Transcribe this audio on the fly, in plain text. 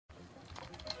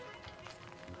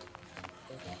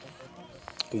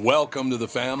Welcome to the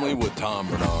family with Tom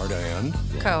Bernard and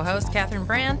co-host Catherine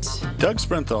Brandt, Doug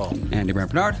Sprinthal, Andy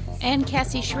Brandt Bernard, and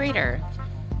Cassie Schrader.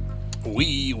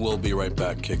 we will be right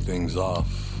back. Kick things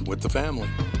off with the family.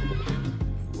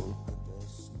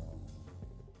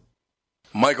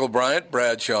 Michael Bryant,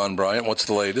 Bradshaw and Bryant, what's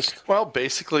the latest? Well,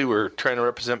 basically, we're trying to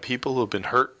represent people who have been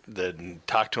hurt, then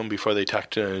talk to them before they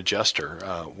talk to an adjuster.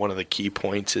 One of the key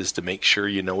points is to make sure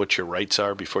you know what your rights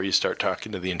are before you start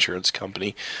talking to the insurance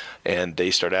company, and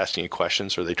they start asking you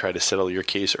questions or they try to settle your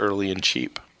case early and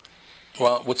cheap.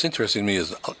 Well, what's interesting to me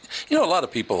is, a lot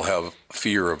of people have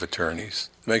fear of attorneys.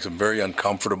 It makes them very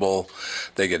uncomfortable.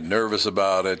 They get nervous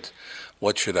about it.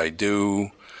 What should I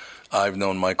do? I've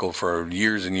known Michael for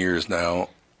years and years now,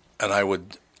 and I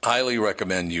would highly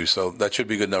recommend you. So that should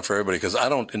be good enough for everybody, because I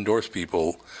don't endorse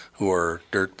people who are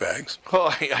dirtbags.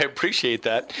 Well, I appreciate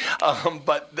that.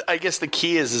 But I guess the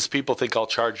key is people think I'll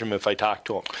charge them if I talk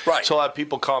to them. Right. So a lot of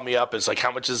people call me up. It's like,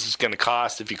 how much is this going to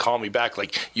cost if you call me back?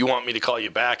 Like, you want me to call you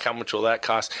back? How much will that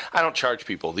cost? I don't charge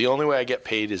people. The only way I get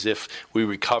paid is if we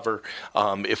recover,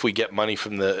 if we get money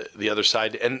from the other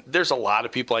side. And there's a lot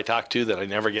of people I talk to that I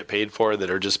never get paid for that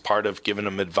are just part of giving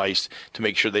them advice to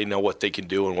make sure they know what they can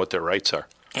do and what their rights are.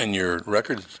 And your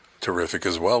record's terrific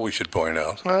as well, we should point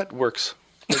out. Well, it works.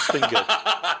 It's been good.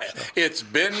 It's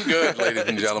been good, ladies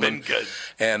and gentlemen. It's been good.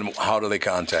 And how do they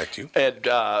contact you? And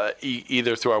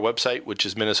either through our website, which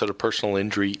is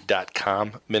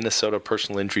minnesotapersonalinjury.com,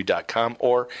 minnesotapersonalinjury.com,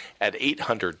 or at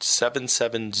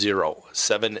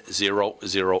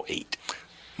 800-770-7008.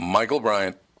 Michael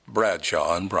Bryant,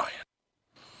 Bradshaw and Bryant.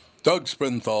 Doug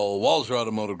Sprinthal, Walzer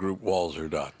Automotive Group,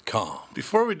 Walzer.com.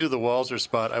 Before we do the Walzer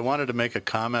spot, I wanted to make a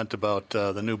comment about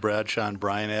the new Bradshaw and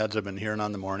Bryant ads I've been hearing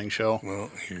on the morning show.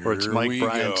 Well, here where it's Mike we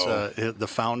Bryant's, go. the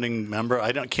founding member.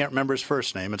 I can't remember his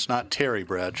first name. It's not Terry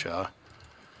Bradshaw.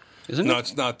 isn't No, it?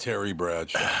 it's not Terry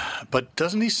Bradshaw. But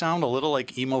doesn't he sound a little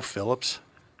like Emo Phillips?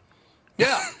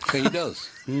 Yeah, he does.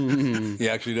 He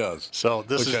actually does. So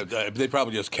this Which is... they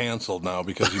probably just canceled now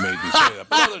because you made me say that.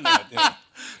 But other than that, yeah.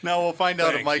 Now we'll find out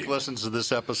if Thank Mike you. listens to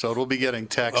this episode. We'll be getting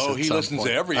texts. Oh, at he some listens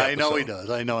point. to every I know he episode. does.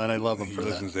 I know, and I love him He for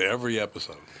listens that. to every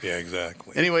episode. Yeah,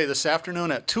 exactly. Anyway, this afternoon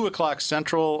at 2 o'clock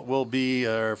Central will be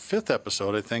our fifth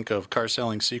episode, I think, of Car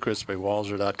Selling Secrets by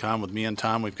Walzer.com with me and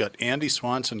Tom. We've got Andy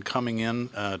Swanson coming in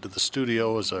to the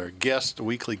studio as our guest, a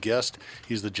weekly guest.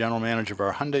 He's the general manager of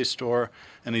our Hyundai store,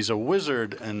 and he's a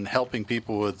wizard in helping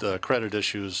people with credit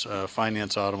issues,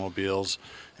 finance automobiles,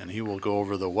 and he will go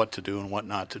over the what to do and what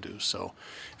not to do. So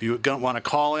if you want to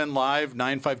call in live,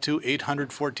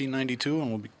 952-800-1492, and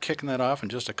we'll be kicking that off in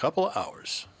just a couple of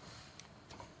hours.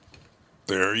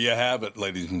 There you have it,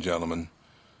 ladies and gentlemen.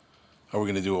 Are we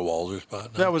going to do a Walzer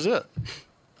spot now? That was it.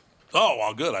 Oh,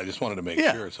 well, good. I just wanted to make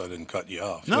Yeah. sure so I didn't cut you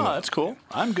off. No, that's cool.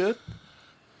 I'm good.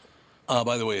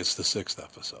 By the way, it's the 6th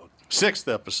episode. Sixth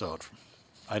episode.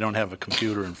 I don't have a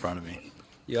computer in front of me.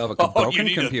 You have a you broken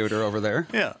need computer over there.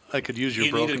 Yeah, I could use your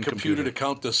You broken need a computer to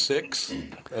count to 6?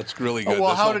 That's really good. Oh, well,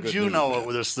 That's how all did good you news. know it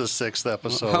was the sixth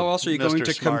episode? How else are you going Mr.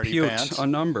 to Smarty compute Pants? a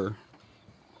number?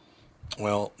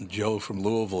 Well, Joe from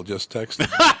Louisville just texted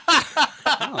me.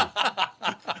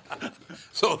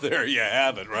 So there you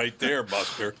have it right there,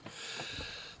 Buster.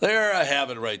 There I have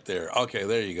it right there. Okay,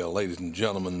 there you go, ladies and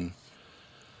gentlemen.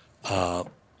 Doug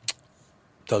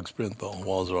Sprinthal,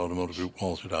 Walzer Automotive Group,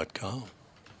 Walzer.com.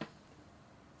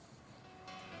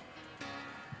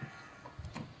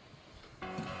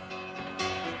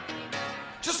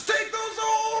 Just take those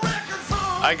old records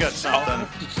on. I got something.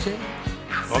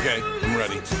 Okay, I'm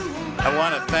ready. I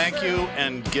want to thank you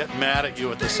and get mad at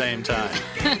you at the same time.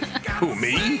 Who,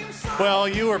 me? Well,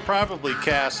 you are probably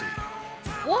Cassie.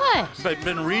 What? I've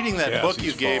been reading that Cassie's book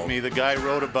you gave fault. me. The guy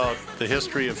wrote about the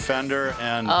history of Fender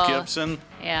and Gibson.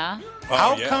 Yeah. Oh,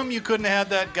 How yeah. come you couldn't have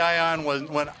that guy on when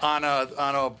on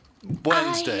a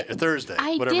Wednesday or Thursday,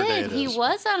 I whatever did. day it is? He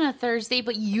was on a Thursday,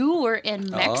 but you were in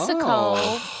Mexico.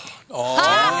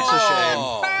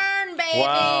 Oh, Burn, baby.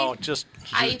 Wow, just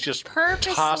I tossed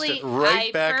purposely, it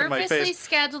right back in my face.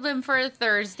 scheduled him for a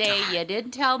Thursday. You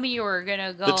didn't tell me you were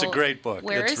gonna go. It's a great book.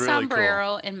 Wear It's a really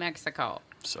sombrero in Mexico.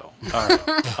 So, all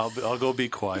right, I'll go be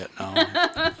quiet now.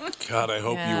 God, I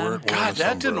hope you weren't wearing God, a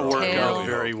that didn't sombrero. work Tail. out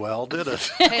very well, did it?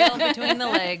 Tail between the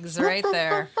legs, right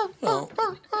there. Well,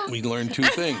 we learned two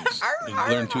things. We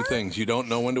learned two things. You don't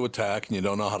know when to attack, and you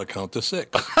don't know how to count to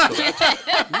 6. So that's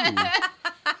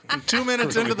 2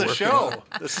 minutes into the show,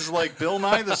 this is like Bill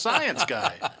Nye the Science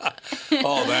Guy.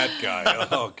 oh, that guy.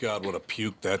 Oh, God, what a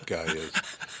puke that guy is.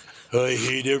 I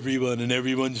hate everyone, and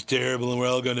everyone's terrible, and we're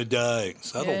all going to die.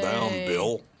 Settle down, Yay.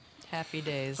 Bill. Happy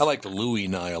days. I like the Louis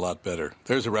Nye a lot better.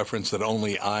 There's a reference that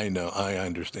only I know. I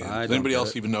understand. I Does don't anybody get else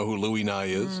it. even know who Louis Nye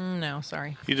is? No,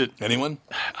 sorry. You did. Anyone?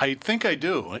 I think I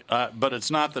do, but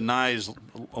it's not the Nye's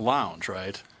Lounge,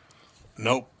 right?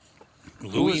 Nope.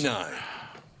 Louis Nye.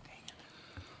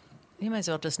 You might as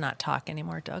well just not talk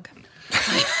anymore, Doug.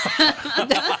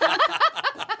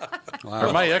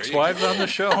 Are my ex-wives on the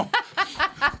show?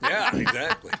 Yeah,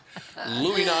 exactly.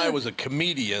 Louis Nye was a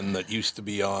comedian that used to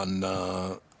be on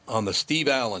the Steve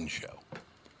Allen show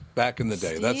back in the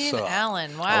day. Steve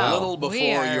Allen, wow. A little before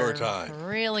We are your time.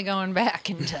 Really going back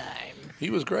in time. He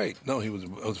was great. No, he was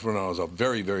when I was a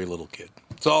very, very little kid.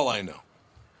 That's all I know.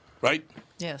 Right?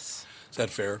 Yes. Is that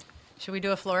fair? Should we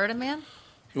do a Florida man?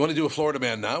 You want to do a Florida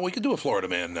man now? We could do a Florida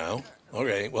man now.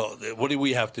 Okay. Well, what do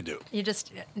we have to do? You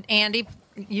just, Andy,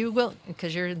 you will,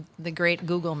 because you're the great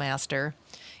Google master.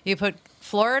 You put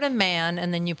Florida man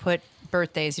and then you put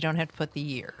birthdays. You don't have to put the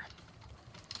year.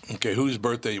 Okay. Whose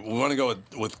birthday? We want to go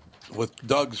with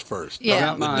Doug's first. Yeah,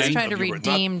 got I'm mine. just trying to Of your-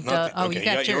 redeem. not the- Oh, okay, you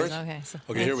got yours. yours? Okay. So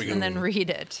Okay, here we go. And then read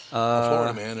it.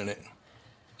 Florida man and it.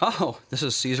 Oh, this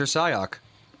is Caesar Sayoc.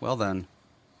 Well then.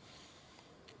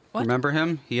 What? Remember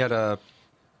him? He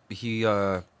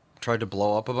tried to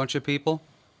blow up a bunch of people.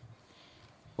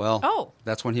 Well,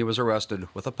 that's when he was arrested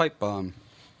with a pipe bomb.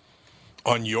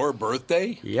 On your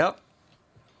birthday? Yep.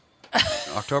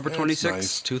 October That's 26,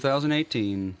 nice.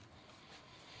 2018.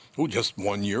 Oh, just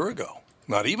 1 year ago.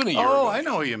 Not even a year ago. Oh, I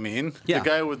know who you mean. Yeah. The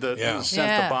guy with the Yeah. who sent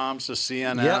Yeah. the bombs to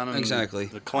CNN Yep, and exactly.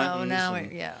 the Clintons. Oh, now,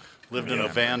 and yeah. lived in a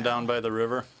van down by the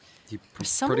river. He There's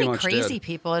so pretty many much crazy did.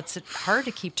 people. It's hard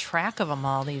to keep track of them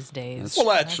all these days. Well,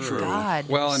 that's My true. God,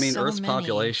 Well, I there's mean, so Earth's many.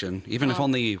 population, even if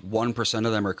only 1%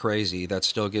 of them are crazy, that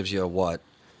still gives you, what,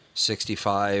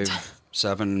 65,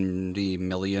 70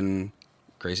 million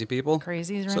crazy people?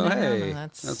 Crazies So, running around, hey, and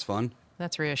that's fun.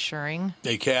 That's reassuring.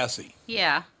 Hey, Cassie,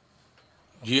 Yeah.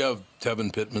 do you have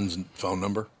Tevin Pittman's phone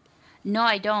number? No,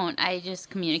 I don't. I just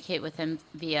communicate with him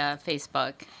via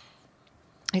Facebook.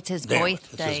 It's his Damn it,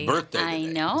 birthday. It's his birthday I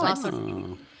today. know. It's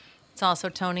also, it's also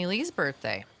Tony Lee's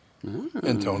birthday.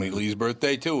 And Tony Lee's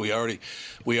birthday too. We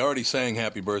already sang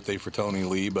happy birthday for Tony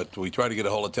Lee, but we tried to get a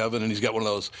hold of Tevin, and he's got one of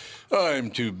those,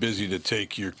 I'm too busy to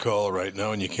take your call right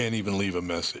now, and you can't even leave a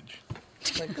message.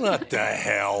 Like, what the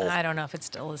hell? I don't know if it's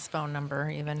still his phone number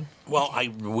even. Well,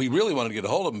 we really wanted to get a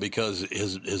hold of him because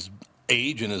his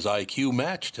age and his IQ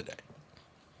match today.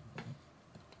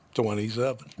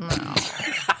 27.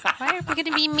 Why are we going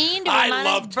to be mean to him I on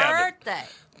love his Tevin. birthday?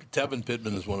 Tevin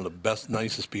Pittman is one of the best,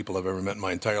 nicest people I've ever met in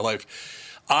my entire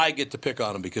life. I get to pick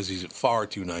on him because he's far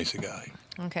too nice a guy.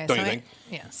 Okay, Don't so you think?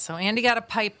 Yeah. So Andy got a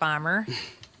pipe bomber.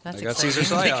 That's I got exciting.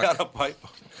 Caesar He Sayoc. got a pipe.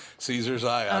 Caesar's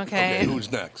eye. Okay.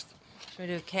 Who's next? Should we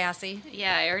do Cassie?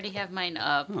 Yeah, I already have mine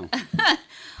up. Oh.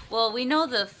 Well, we know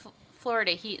the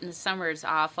Florida heat in the summer is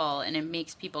awful and it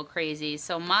makes people crazy.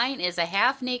 So mine is a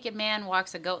half-naked man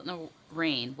walks a goat in the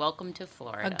rain. Welcome to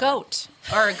Florida. A goat.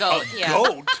 Or a goat, yeah.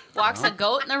 Goat. Walks a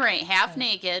goat in the rain, half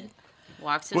naked.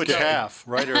 Walks his Which goat. half,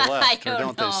 right or I left, don't or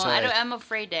don't know. they say? I'm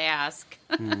afraid to ask.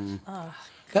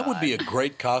 That would be a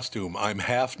great costume. I'm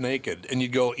half naked, and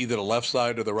you'd go either the left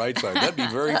side or the right side. That'd be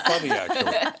very funny,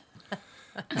 actually.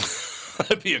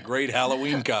 That'd be a great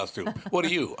Halloween costume. What are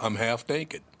you? I'm half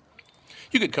naked.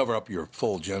 You could cover up your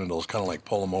full genitals, kind of like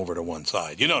pull them over to one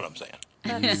side. You know what I'm saying?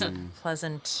 That's a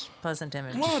pleasant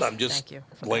image. What? I'm just Thank you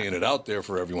for laying that. it out there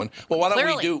for everyone. Well, why don't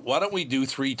Clearly. we do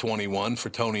 321 for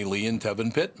Tony Lee and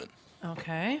Tevin Pittman?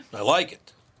 Okay. I like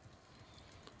it.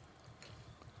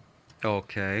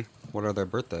 Okay. What are their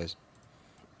birthdays?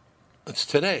 It's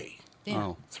today. Yeah.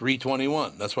 Oh.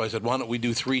 321. That's why I said, why don't we do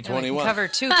And we can 321? cover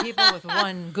two people with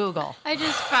one Google. I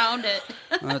just found it.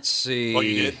 Let's see. Oh,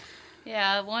 you did?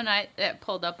 Yeah, one that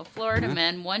pulled up a Florida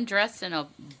man, one dressed in a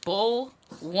bull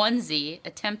onesie,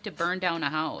 attempt to burn down a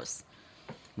house.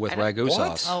 With I don't- ragu What?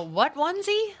 sauce. Oh, what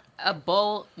onesie? A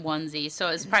bull onesie, so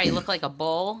it's probably look like a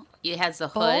bull. It has the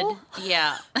Bull? hood,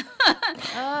 yeah,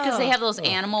 because they have those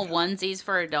animal onesies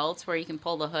for adults where you can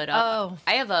pull the hood up. Oh.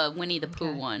 I have a Winnie the Pooh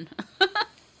Okay. one.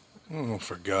 Oh,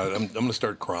 for God. I'm going to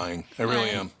start crying. I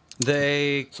really am.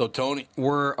 They So, Tony,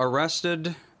 were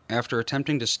arrested after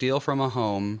attempting to steal from a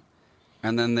home,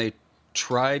 and then they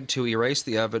tried to erase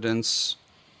the evidence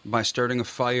by starting a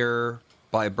fire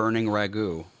by burning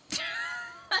ragu.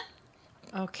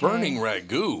 Okay. burning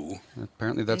ragu,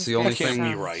 Apparently, that's These the only guys can't thing. be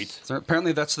sound- right. So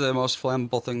apparently, that's the most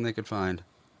flammable thing they could find.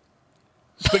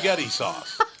 Spaghetti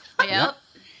sauce. Yep.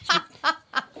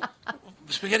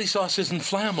 Spaghetti sauce isn't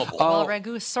flammable. Well,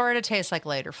 ragu sort of tastes like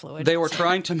lighter fluid. They were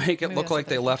trying to make it Maybe look that's like what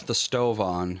they they- left the stove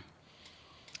on.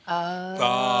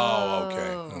 Oh,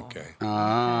 okay.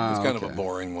 Ah, It's kind of okay. a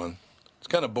boring one. It's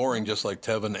Kind of boring, just like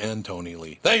Tevin and Tony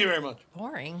Lee. Thank you very much.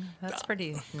 Boring. That's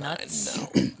pretty nuts.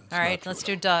 No. All right, let's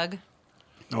do Doug.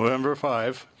 November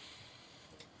 5.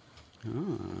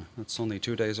 That's only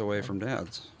 2 days away from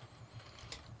Dad's.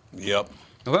 Yep.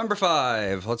 November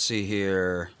 5. Let's see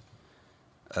here.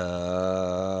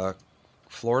 Florida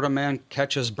man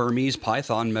catches Burmese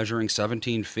python measuring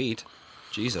 17 feet.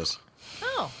 Jesus.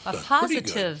 Oh, a That's pretty good.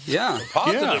 positive. Yeah.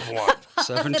 Positive one.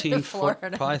 17-foot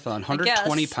Florida. python, I guess.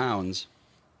 120 pounds.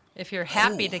 If you're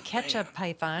happy to catch a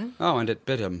python. Oh, and it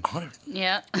bit him.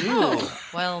 Yeah. Oh,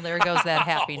 well, there goes that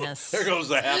happiness. There goes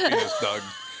the happiness, Doug.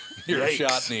 You're a Yikes.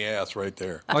 shot in the ass right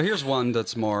there. Oh, here's one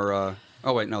that's more.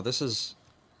 Oh wait, no, this is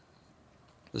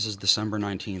December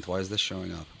 19th. Why is this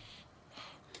showing up?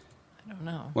 I don't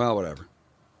know. Well, whatever.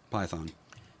 Python.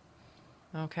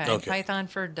 Okay. Okay. Python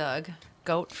for Doug.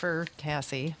 Goat for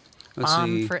Cassie. Let's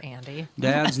Bomb see. for Andy.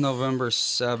 Dad's November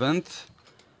 7th.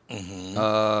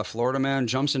 Florida man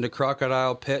jumps into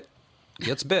crocodile pit,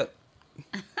 gets bit.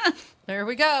 There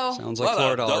we go. Sounds Well, like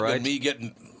Florida, Doug all right. and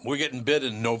me we're getting bit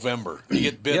in November. You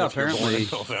get bit Yeah, if you're born in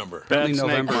apparently. November. Apparently Bad snake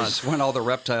November month. is when all the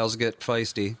reptiles get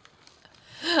feisty.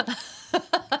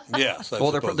 Yes,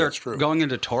 Well, they're that's true. going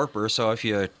into torpor, so if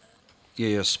you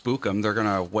spook them, they're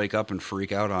gonna wake up and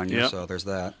freak out on you. Yep. So there's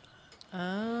that.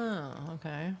 Oh,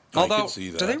 okay. I Although, can see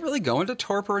that. do they really go into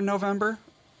torpor in November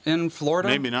in Florida?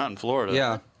 Maybe not in Florida.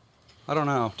 Yeah, I don't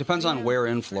know. Depends on where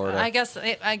in Florida. I guess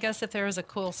if there was a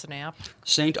cool snap.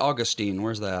 St. Augustine,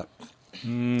 where's that?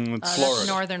 It's That's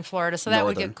northern Florida, so that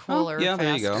would Northern. get cooler. Oh, yeah,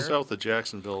 there you go. faster. south of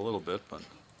Jacksonville a little bit, but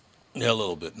Yeah, a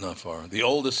little bit, not far. The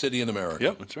oldest city in America.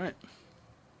 yep, that's right.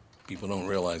 People don't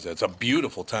realize that. It's a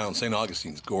beautiful town. St.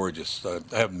 Augustine's gorgeous. I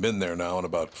haven't been there now in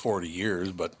about 40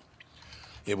 years, but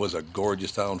it was a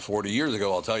gorgeous town 40 years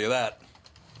ago, I'll tell you that.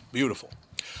 Beautiful.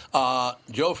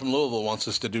 Joe from Louisville wants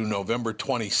us to do November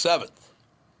 27th.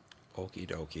 Okie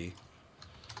dokie.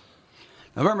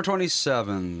 November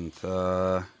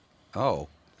 27th. Oh,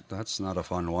 that's not a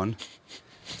fun one.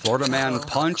 Florida man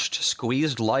punched,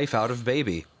 squeezed life out of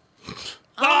baby.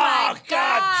 Oh,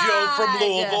 God, Joe from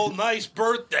Louisville. Nice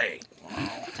birthday.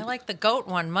 I like the goat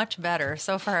one much better.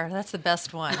 So far, that's the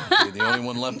best one. You're the only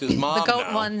one left is Mom The goat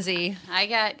now. onesie. I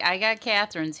got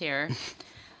Catherine's here.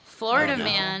 Florida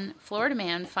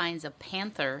man finds a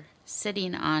panther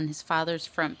sitting on his father's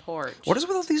front porch. What is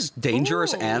with all these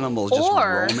dangerous animals just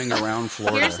Or- roaming around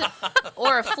Florida?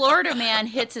 Or a Florida man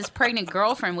hits his pregnant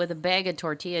girlfriend with a bag of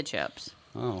tortilla chips.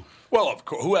 Oh. Well, of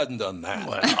course, who hasn't done that?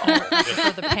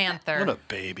 For the panther. What a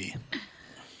baby.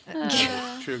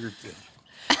 Sugar thin.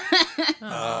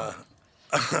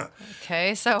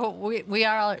 Okay, so we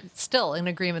are still in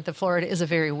agreement that Florida is a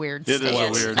very weird It state. is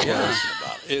a weird Yeah. one.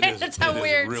 It is, It's a it is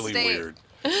weird really state.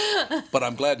 weird. But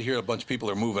I'm glad to hear a bunch of people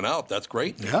are moving out. That's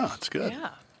great. Yeah, it's good. Yeah.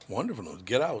 Wonderful news.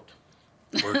 Get out.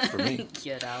 Works for me.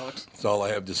 Get out. That's all I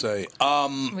have to say.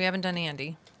 We haven't done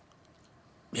Andy.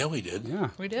 Yeah, we did. Yeah.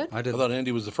 We did? I I did. thought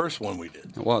Andy was the first one we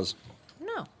did. It was.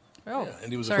 No. Oh, Yeah,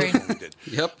 Andy was sorry. the first one we did.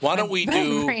 Yep. Why don't we My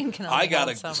do? brain can only I got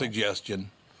hold so a much.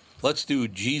 suggestion. Let's do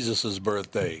Jesus'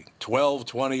 birthday,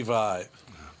 12/25.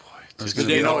 There's The gonna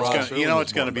day be that You know Ross it's Really gonna,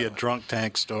 was born be a back. drunk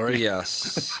tank story.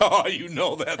 Yes. Oh, you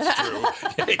know that's true.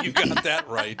 Yeah, you got that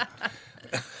right.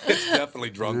 It's definitely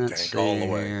drunk Let's tank all the see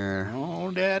way. here.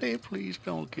 Oh, Daddy, please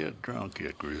don't get drunk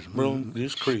at Christmas. Bro,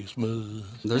 this Christmas.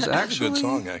 There's That's a actually good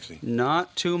song, actually.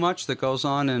 not too much that goes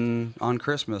on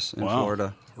Christmas in Wow.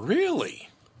 Florida. Really?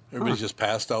 Everybody's just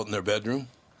passed out in their bedroom.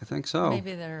 I think so.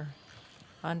 Maybe they're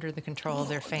under the control of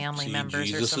their family See, members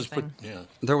Jesus or is something. yeah.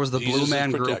 There was the Jesus Blue is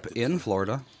Man Group protected. in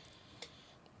Florida.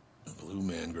 Blue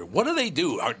Man Group. What do they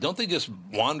do? Don't they just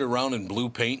wander around in blue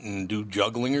paint and do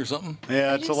juggling or something?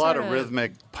 Yeah, it's a just lot of sorta-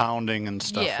 rhythmic pounding and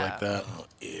stuff Yeah. like that.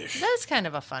 Ish. That's kind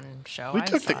of a fun show. We I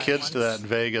took the saw it kids to that once. in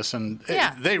Vegas, and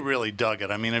Yeah. they really dug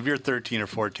it. I mean, if you're 13 or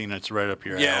 14, it's right up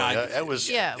your Yeah, alley. I can It was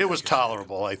Yeah. it was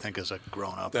tolerable, I think, as a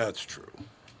grown up. That's true.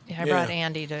 Yeah, I brought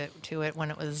Andy to it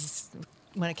when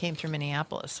it came through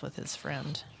Minneapolis with his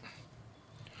friend.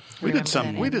 We Remember that,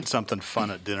 we Andy? did something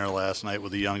fun at dinner last night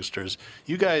with the youngsters.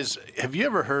 You guys, have you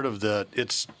ever heard of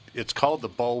it's called the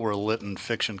Bulwer Lytton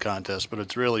Fiction Contest, but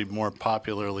it's really more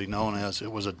popularly known as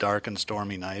It Was a Dark and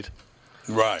Stormy Night.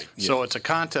 Right. So it's a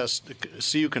contest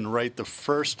so you can write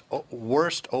the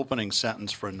worst opening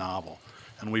sentence for a novel.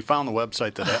 And we found the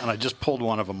website and I just pulled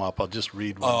one of them up. I'll just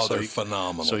read one. Oh, they're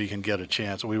phenomenal. So you can get a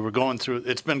chance. We were going through,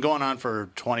 it's been going on for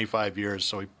 25 years,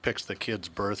 so we picked the kids'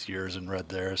 birth years and read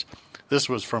theirs. This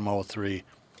was from 03.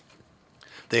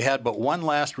 They had but one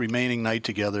last remaining night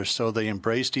together, so they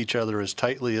embraced each other as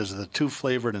tightly as the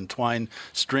two-flavored entwined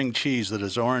string cheese that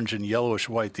is orange and yellowish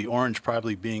white, the orange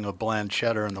probably being a bland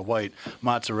cheddar and the white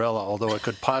mozzarella, although it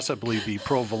could possibly be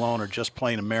provolone or just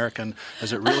plain American,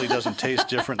 as it really doesn't taste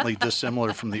differently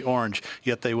dissimilar from the orange,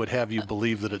 yet they would have you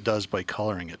believe that it does by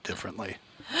coloring it differently.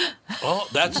 Oh,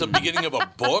 that's the beginning of a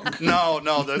book? No.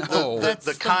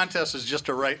 The contest is just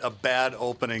to write a bad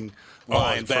opening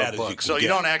line for a book. So you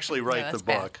don't actually write the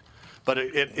book. But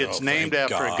it's named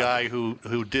after a guy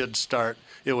who did start.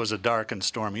 It was a dark and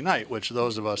stormy night, which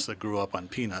those of us that grew up on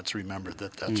Peanuts remember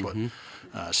that's what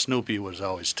Snoopy was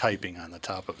always typing on the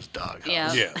top of his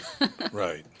doghouse. Yeah.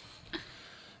 Right.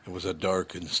 It was a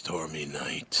dark and stormy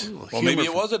night. Ooh, well, maybe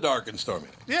it was a dark and stormy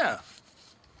night. Yeah.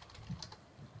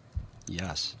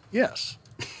 Yes.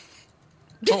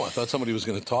 Oh, I thought somebody was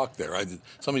going to talk there.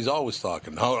 Somebody's always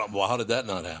talking. How did that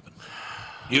not happen?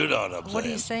 You know what I'm saying. What are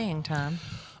you saying, Tom?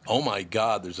 Oh, my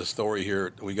God, there's a story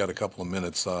here. We got a couple of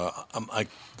minutes. I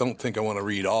don't think I want to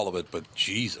read all of it, but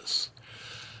Jesus.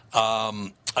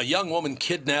 A young woman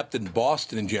kidnapped in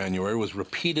Boston in January was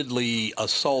repeatedly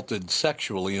assaulted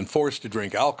sexually and forced to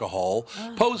drink alcohol,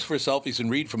 pose for selfies, and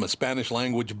read from a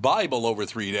Spanish-language Bible over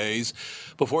 3 days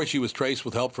before she was traced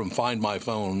with help from Find My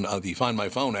Phone, the Find My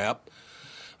Phone app.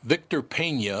 Victor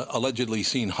Pena, allegedly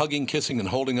seen hugging, kissing, and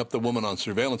holding up the woman on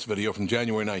surveillance video from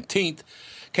January 19th,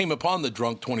 came upon the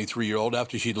drunk 23-year-old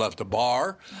after she'd left a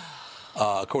bar.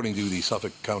 According to the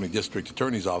Suffolk County District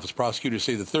Attorney's Office, prosecutors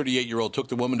say the 38-year-old took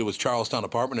the woman to his Charlestown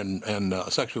apartment and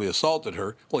sexually assaulted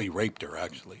her. Well, he raped her,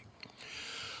 actually.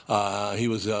 She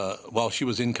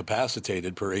was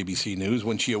incapacitated, per ABC News.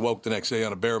 When she awoke the next day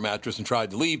on a bare mattress and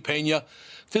tried to leave, Pena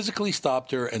physically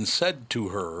stopped her and said to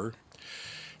her,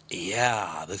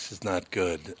 "Yeah, this is not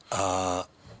good. I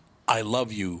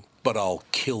love you, but I'll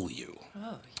kill you."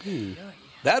 Oh, yeah.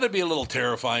 That'd be a little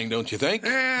terrifying, don't you think?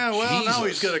 Yeah, well, Jesus. now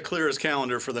he's got to clear his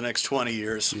calendar for the next 20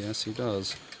 years. Yes, he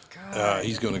does.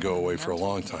 He's going to go away for a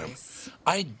long time.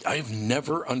 I've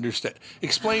never understood.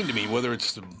 Explain to me whether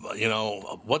it's,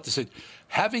 what to say.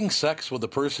 Having sex with a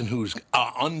person who's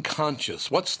unconscious,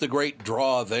 what's the great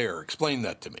draw there? Explain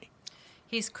that to me.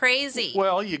 He's crazy.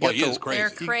 Well, he is crazy.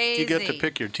 They're crazy. You get to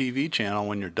pick your TV channel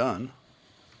when you're done.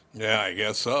 Yeah, I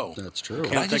guess so. That's true.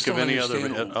 Can't think of any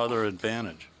other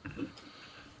advantage.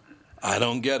 I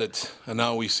don't get it. And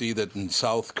now we see that in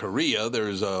South Korea,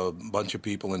 there's a bunch of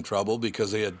people in trouble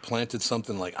because they had planted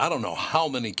something like, I don't know how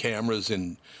many cameras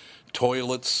in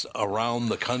toilets around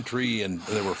the country, and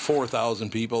there were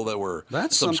 4,000 people that were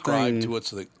subscribed to it.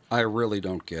 So I really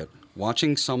don't get.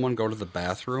 Watching someone go to the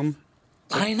bathroom,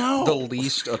 I know. the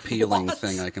least appealing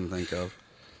thing I can think of.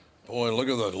 Boy, look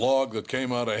at the log that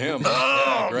came out of him.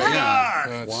 Oh, great.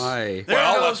 God. Why?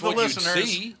 Well, that's what you'd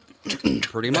see.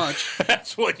 Pretty much.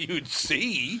 That's what you'd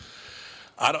see.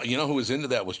 You know who was into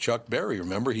that was Chuck Berry.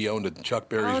 Remember, he owned a Chuck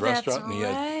Berry's restaurant,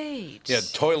 and he had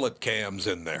toilet cams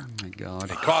in there. Oh my God!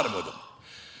 They caught him with them.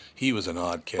 He was an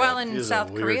odd cat. Well, in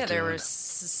South Korea, there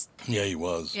was. Yeah, he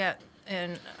was. Yeah,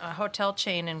 in a hotel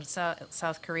chain in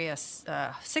South Korea,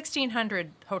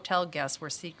 1,600 hotel guests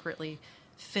were secretly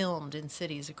filmed in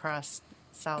cities across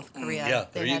South Korea. Yeah,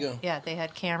 there you go. Yeah, they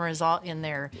had cameras all in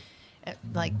there,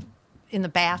 like. In the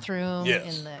bathroom,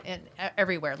 yes.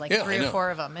 Everywhere, like 3 or 4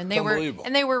 of them, and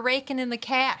they were raking in the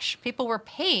cash. People were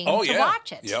paying to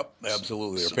watch it. Yep,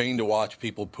 absolutely. They're paying to watch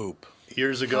people poop.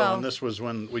 Years ago, and this was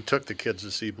when we took the kids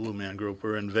to see Blue Man Group. We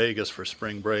were in Vegas for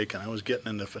spring break, and I was getting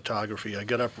into photography. I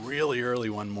got up really early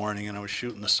one morning, and I was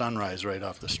shooting the sunrise right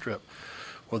off the strip.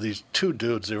 Well, these 2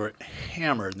 dudes, they were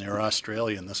hammered, and they were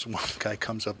Australian. This one guy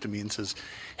comes up to me and says,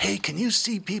 "Hey, can you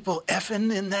see people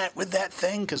effing in that with that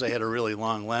thing?" Because I had a really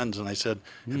long lens. And I said,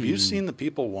 "Have you seen the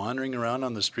people wandering around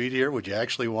on the street here? Would you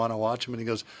actually want to watch them?" And he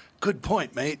goes, "Good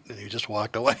point, mate." And he just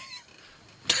walked away.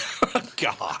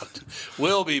 God.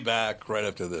 We'll be back right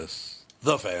after this.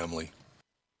 The Family.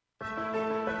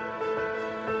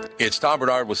 It's Tom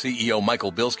Bernard with CEO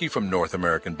Michael Bilski from North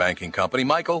American Banking Company.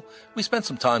 Michael, we spent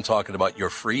some time talking about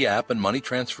your free app and money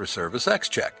transfer service,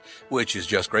 XCheck, which is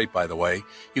just great, by the way.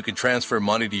 You can transfer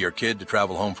money to your kid to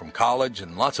travel home from college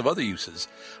and lots of other uses.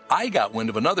 I got wind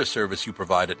of another service you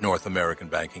provide at North American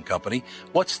Banking Company.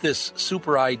 What's this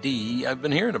Super ID I've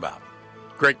been hearing about?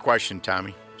 Great question,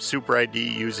 Tommy. Super ID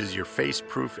uses your face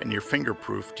proof and your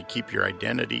fingerproof to keep your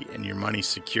identity and your money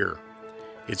secure.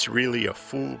 It's really a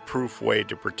foolproof way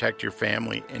to protect your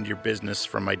family and your business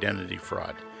from identity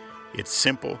fraud. It's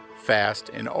simple, fast,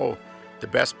 and the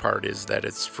best part is that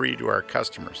it's free to our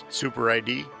customers. Super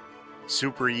ID,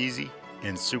 super easy,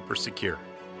 and super secure.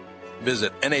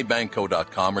 Visit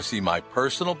nabanco.com or see my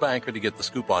personal banker to get the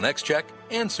scoop on XCheck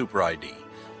and Super ID.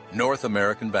 North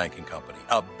American Banking Company,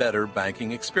 a better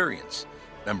banking experience.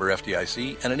 Member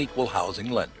FDIC and an equal housing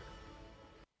lender.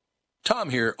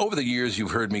 Tom here. Over the years,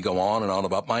 you've heard me go on and on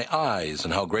about my eyes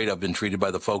and how great I've been treated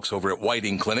by the folks over at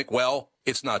Whiting Clinic. Well,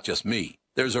 it's not just me.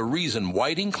 There's a reason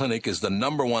Whiting Clinic is the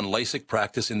 #1 LASIK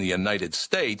practice in the United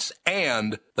States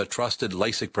and the trusted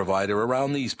LASIK provider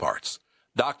around these parts.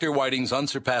 Dr. Whiting's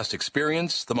unsurpassed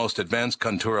experience, the most advanced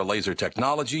Contura laser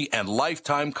technology, and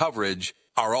lifetime coverage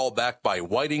are all backed by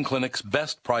Whiting Clinic's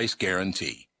best price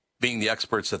guarantee. Being the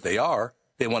experts that they are,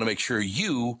 they want to make sure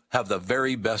you have the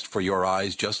very best for your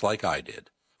eyes, just like I did.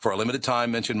 For a limited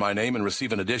time, mention my name and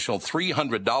receive an additional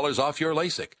 $300 off your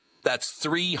LASIK. That's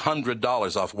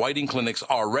 $300 off Whiting Clinic's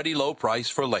already low price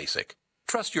for LASIK.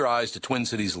 Trust your eyes to Twin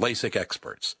Cities LASIK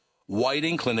experts.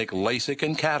 Whiting Clinic LASIK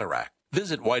and Cataract.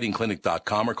 Visit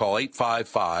whitingclinic.com or call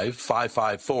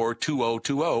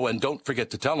 855-554-2020, and don't forget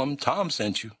to tell them Tom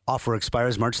sent you. Offer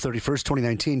expires March 31st,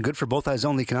 2019. Good for both eyes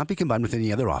only. Cannot be combined with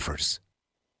any other offers.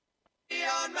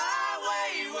 On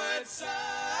my wayward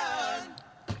son,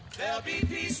 there'll be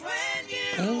peace when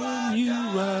you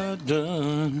are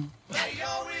done. Lay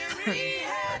your weary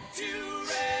head to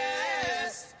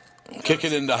rest. Kick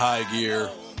it into high gear.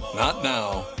 Not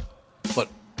now, but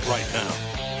right now.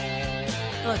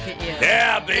 Look at you.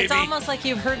 Yeah, baby. It's almost like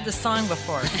you've heard the song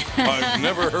before. I've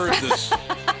never heard this.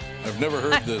 I've never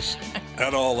heard this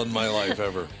at all in my life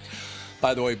ever.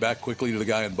 By the way, back quickly to the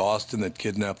guy in Boston that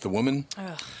kidnapped the woman.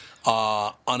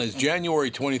 On his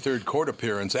January 23rd court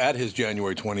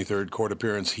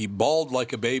appearance, he bawled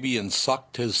like a baby and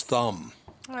sucked his thumb.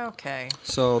 Okay.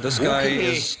 So this guy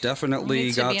has definitely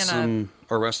Needs to be got in some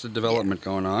arrested development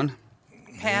going on.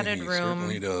 Padded He room.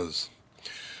 certainly does.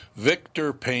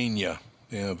 Victor Pena.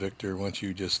 Yeah, Victor, why don't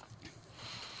you just...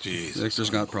 Jeez. Victor's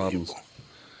got problems.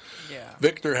 Yeah.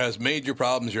 Victor has major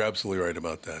problems. You're absolutely right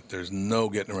about that. There's no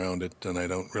getting around it, and I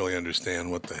don't really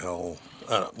understand what the hell...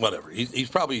 whatever. He's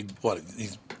probably...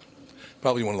 He's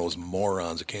probably one of those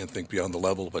morons that can't think beyond the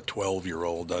level of a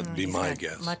 12-year-old. That'd be my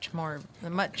guess. Much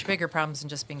bigger problems than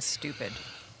just being stupid.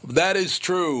 That is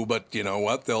true, but you know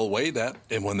what? They'll weigh that,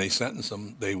 and when they sentence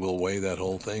him, they will weigh that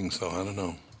whole thing, so I don't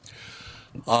know.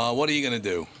 What are you going to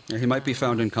do? Yeah, he might be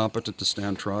found incompetent to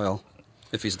stand trial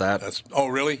if he's that. Oh,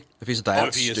 really? If he's that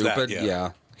if he stupid, is that,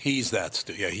 yeah. He's that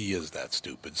stupid. Yeah, he is that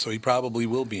stupid. So he probably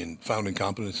will be found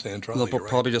incompetent to stand trial. They'll You're right.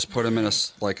 probably just put him in a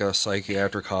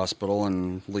psychiatric hospital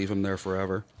and leave him there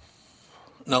forever.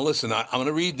 Now, listen, I'm going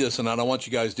to read this, and I don't want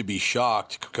you guys to be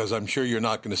shocked because I'm sure you're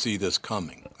not going to see this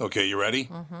coming. Okay, you ready?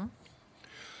 Mm-hmm.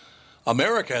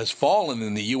 America has fallen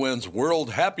in the UN's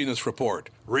World Happiness Report.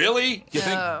 Really? You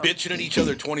think bitching at each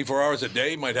other 24 hours a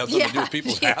day might have something to do with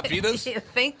people's happiness? You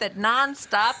think that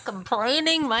nonstop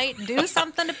complaining might do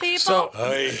something to people? So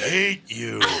I hate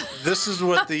you. This is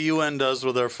what the UN does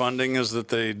with their funding: is that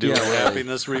they do a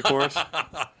happiness report.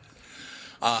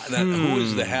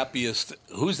 Who's the happiest?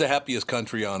 Who's the happiest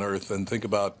country on earth? And think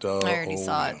about. I already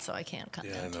saw it, so I can't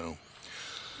comment. Yeah, I know.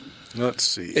 Let's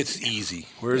see. It's easy.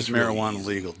 Where's It's really marijuana easy.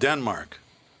 legal? Denmark.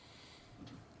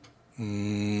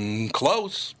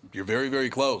 Close. You're very, very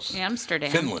close.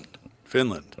 Amsterdam.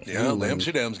 Finland. Yeah,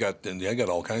 Amsterdam's got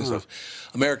all kinds of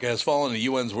stuff. America has fallen in the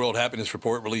UN's World Happiness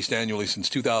Report released annually since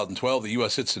 2012. The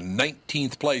U.S. sits in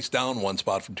 19th place, down 1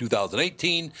 spot from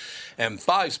 2018 and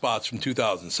 5 spots from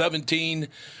 2017,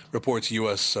 reports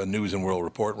U.S. News and World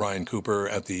Report. Ryan Cooper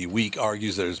at the Week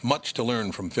argues there's much to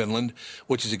learn from Finland,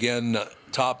 which is again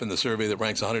top in the survey that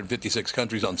ranks 156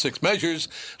 countries on 6 measures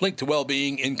linked to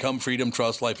well-being, income, freedom,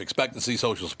 trust, life expectancy,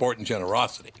 social support, and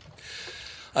generosity.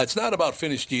 It's not about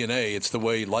Finnish DNA. It's the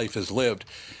way life is lived.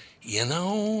 You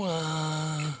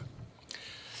know,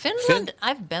 Finland,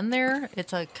 I've been there.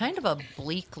 It's a kind of a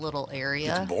bleak little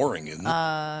area. It's boring, isn't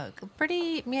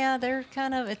it? They're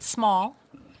it's small.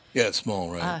 Yeah, it's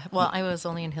small, right? Well, I was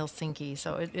only in Helsinki,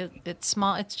 so it's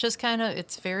small. It's just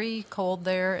it's very cold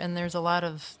there, and there's a lot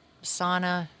of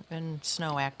sauna and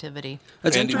snow activity.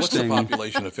 That's Andy, interesting. what's the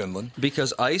population of Finland?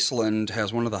 Because Iceland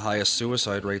has one of the highest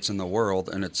suicide rates in the world,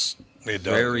 and it's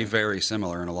very, very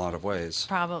similar in a lot of ways.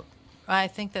 I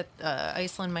think that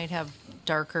Iceland might have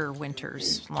darker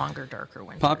winters, longer, darker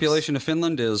winters. Population of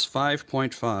Finland is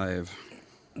 5.5.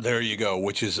 There you go,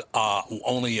 which is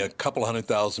only a couple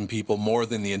 100,000 people more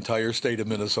than the entire state of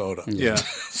Minnesota. Yeah.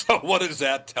 So what does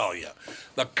that tell you?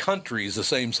 The country is the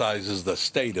same size as the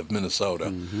state of Minnesota.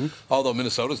 Mm-hmm. Although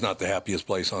Minnesota's not the happiest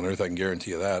place on earth, I can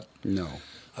guarantee you that. No.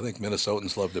 I think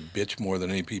Minnesotans love to bitch more than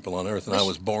any people on earth, and I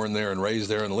was born there and raised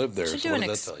there and lived there. We should so do what an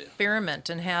does that tell you? experiment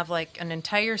and have an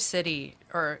entire city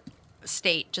or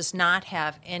state just not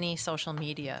have any social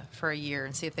media for a year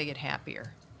and see if they get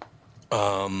happier.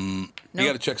 You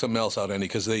got to check something else out, Andy,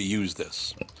 because they use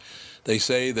this. They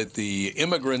say that the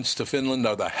immigrants to Finland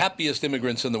are the happiest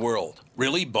immigrants in the world.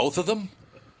 Really? Both of them?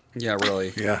 Yeah,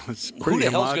 really. Yeah, it's Who pretty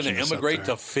the hell's going to homogenous up immigrate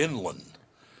there. to Finland?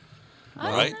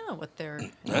 I Right? don't know what their A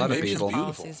lot of Maybe it's people.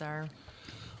 beautiful. policies are.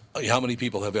 How many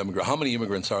people have immigrated? How many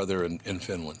immigrants are there in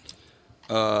Finland?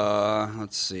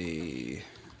 Let's see.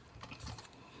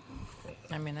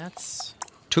 I mean, that's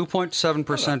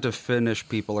 2.7% of Finnish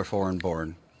people are foreign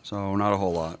born, so not a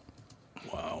whole lot.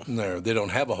 Wow. They don't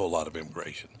have a whole lot of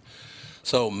immigration.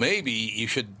 So maybe you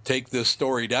should take this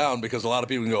story down because a lot of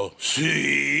people can go,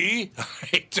 see,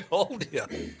 I told you.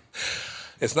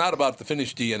 It's not about the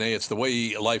Finnish DNA, it's the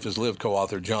way life is lived,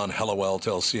 co-author John Hellawell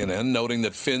tells CNN, noting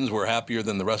that Finns were happier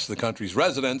than the rest of the country's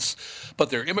residents,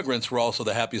 but their immigrants were also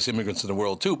the happiest immigrants in the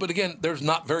world, too. But again, there's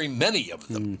not very many of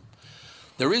them.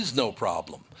 There is no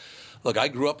problem. Look, I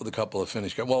grew up with a couple of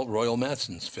Finnish guys. Well, Royal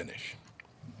Matson's Finnish.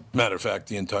 Matter of fact,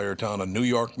 the entire town of New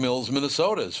York Mills,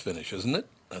 Minnesota is Finnish, isn't it?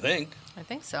 I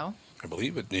think so. I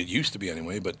believe it. It used to be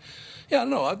anyway. But, yeah,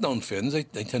 no, I've known Finns. They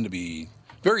tend to be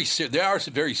very they are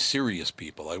very serious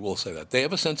people, I will say that. They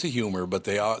have a sense of humor, but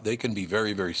they can be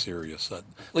very, very serious, at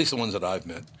least the ones that I've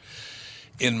met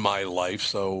in my life.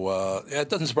 So it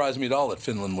doesn't surprise me at all that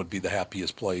Finland would be the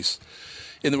happiest place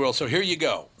in the world. So here you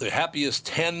go. The happiest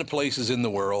 10 places in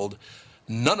the world.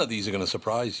 None of these are going to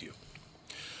surprise you.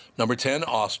 Number 10,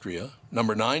 Austria.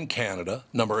 Number 9, Canada.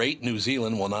 Number 8, New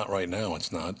Zealand. Well, not right now,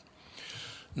 it's not.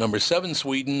 Number 7,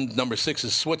 Sweden. Number 6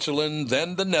 is Switzerland.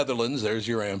 Then the Netherlands. There's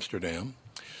your Amsterdam.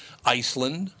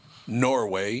 Iceland,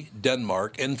 Norway,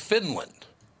 Denmark, and Finland.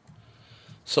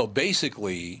 So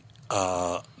basically,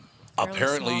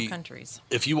 apparently, small countries.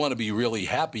 If you want to be really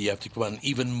happy, you have to become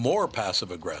even more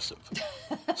passive-aggressive.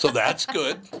 So that's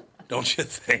good, don't you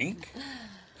think?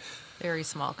 Very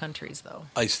small countries, though.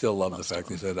 I still love the fact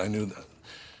they said, I knew that.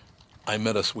 I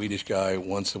met a Swedish guy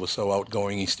once that was so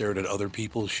outgoing he stared at other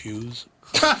people's shoes.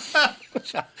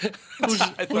 Whose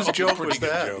joke was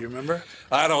that? Joke. You remember?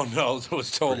 I don't know. It was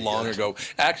so long ago.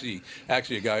 Actually, a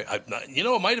guy,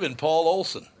 it might have been Paul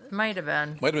Olson. Might have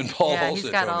been. Might have been Paul Yeah, Olson.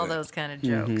 he's got told all me that. those kind of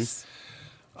jokes.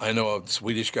 I know a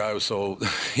Swedish guy was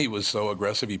so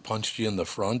aggressive he punched you in the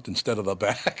front instead of the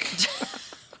back.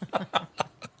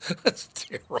 That's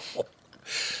terrible.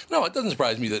 No, it doesn't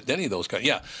surprise me that any of those guys.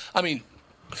 Yeah, I mean,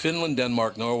 Finland,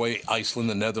 Denmark, Norway, Iceland,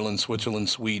 the Netherlands, Switzerland,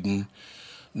 Sweden.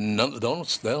 They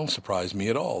don't surprise me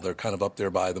at all. They're kind of up there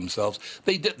by themselves.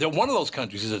 They're one of those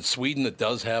countries. Is it Sweden that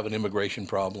does have an immigration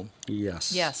problem?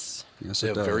 Yes. Yes. Yes, They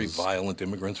it have very does. violent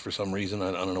immigrants for some reason.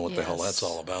 I don't know what the hell Yes. that's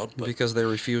all about. But, Because they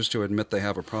refuse to admit they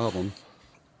have a problem.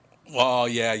 well,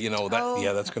 yeah,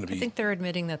 that's going to I be. think they're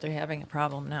admitting that they're having a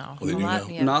problem now. Oh, they do now?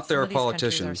 Not their some of these countries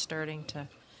politicians. are starting to.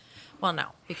 Well, no,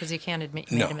 because you can't admit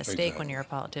you No, made a mistake exactly. when you're a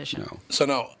politician. No. So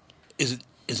now, is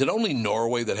it only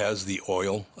Norway that has the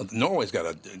oil? Norway's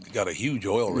got a huge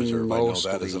oil reserve. Mostly,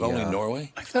 I know that. Is it only yeah.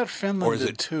 Norway? I thought Or Finland is did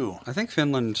it- too. I think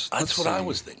Finland. That's let's what I see.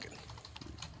 was thinking.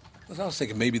 I was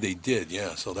thinking maybe they did.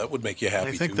 Yeah, so that would make you happy.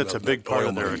 I think too, that's a that big part oil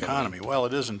of their money coming in. economy. Well,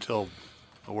 it is until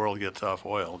the world gets off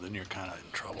oil, then you're kind of in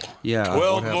trouble. Yeah.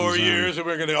 12 what more happens then? years and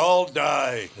we're going to all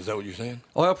die. Is that what you're saying?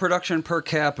 Oil production per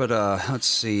capita. Let's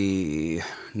see.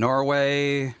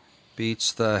 Norway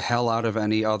beats the hell out of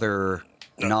any other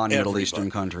non-Middle everybody. Eastern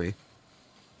country.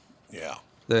 Yeah.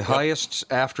 The highest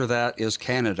after that is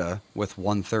Canada with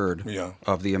 1/3 Yeah.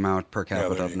 of the amount per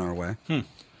capita there of you go. Norway.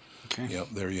 Okay. Yeah,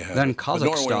 there you have Then it. But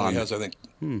Norway Kazakhstan. only has, I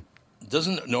think,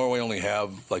 doesn't Norway only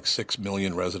have like 6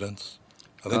 million residents?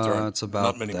 I think there are It's about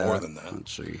not many that. more than that.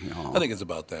 Let's see. Oh. I think it's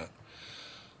about that.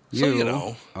 So, you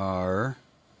know. are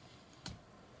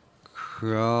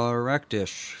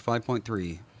correctish.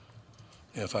 5.3.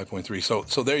 Yeah, 5.3.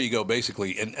 So there you go,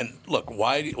 basically. And look,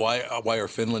 why are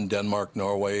Finland, Denmark,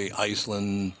 Norway,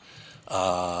 Iceland,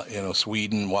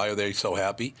 Sweden? Why are they so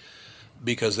happy?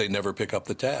 Because they never pick up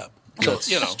the tab. So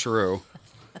That's true.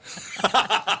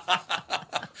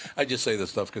 I just say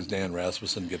this stuff because Dan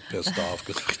Rasmussen get pissed off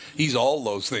because he's all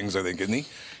those things, I think, isn't he?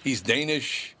 He's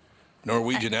Danish,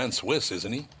 Norwegian, and Swiss,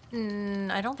 isn't he?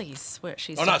 I don't think he's Swiss.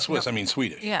 He's Not Swiss. I mean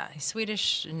Swedish. Yeah, he's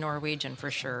Swedish and Norwegian for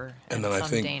sure. And then I some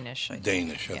think Danish. I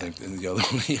think, and the other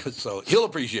one. Yeah, so he'll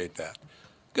appreciate that.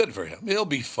 Good for him. He'll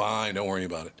be fine. Don't worry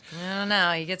about it. I don't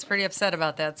know. He gets pretty upset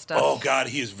about that stuff. Oh God,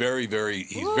 he is very, very.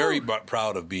 He's very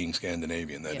proud of being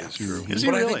Scandinavian. That is Yes. true. Is he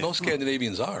but I really? think most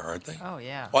Scandinavians are, aren't they? Oh,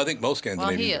 yeah. Well, I think most Well,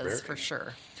 Scandinavians he are is very. for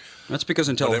sure. That's because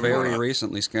until But everyone very else-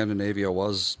 recently, Scandinavia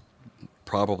was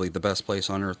probably the best place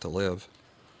on earth to live.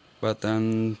 But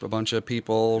then a bunch of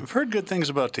people. I've heard good things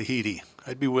about Tahiti.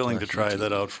 I'd be willing to try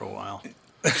that out for a while.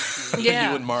 You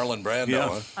and Marlon Brando, Yeah.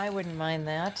 huh? I wouldn't mind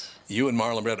that. You and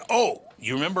Marlon Brando. Oh,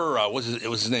 you remember, it was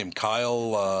his name,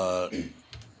 Kyle,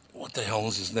 what the hell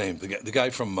was his name? The guy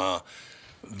from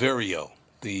Vario,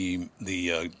 the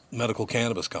medical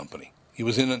cannabis company. He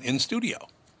was in studio.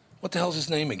 What the hell's his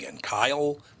name again?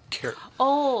 Kyle?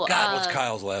 Oh, God, what's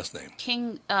Kyle's last name?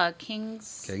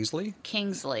 Kingsley?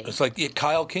 Kingsley. It's like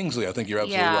Kyle Kingsley. I think you're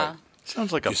absolutely right.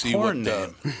 Sounds like a You see porn what,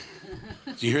 name.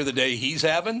 Did you hear the day he's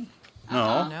having?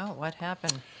 No. No, what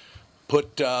happened?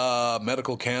 Put his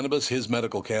medical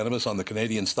cannabis on the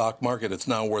Canadian stock market. It's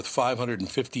now worth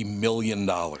 $550 million.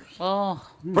 Oh.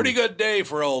 Pretty good day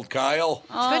for old Kyle.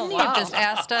 Couldn't he have just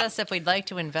asked us if we'd like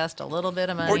to invest a little bit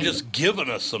of money? Or just giving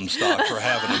us some stock for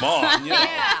having him on. You know.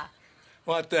 Yeah.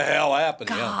 What the hell happened?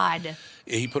 God. Yeah.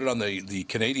 He put it on the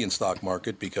Canadian stock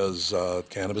market because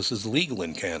cannabis is legal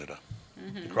in Canada,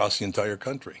 across the entire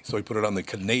country. So he put it on the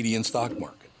Canadian stock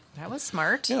market. That was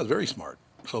smart. Yeah, it was very smart.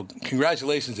 So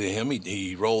congratulations to him.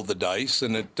 He rolled the dice,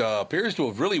 and it appears to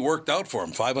have really worked out for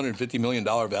him. $550 million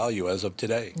value as of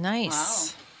today.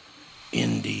 Nice. Wow.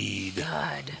 Indeed.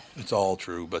 God. It's all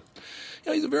true. But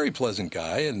he's a very pleasant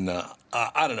guy, and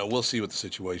I don't know. We'll see what the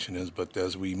situation is. But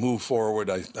as we move forward,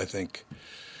 I think,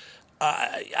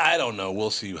 I don't know. We'll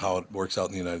see how it works out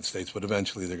in the United States, but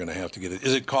eventually they're going to have to get it.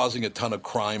 Is it causing a ton of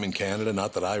crime in Canada?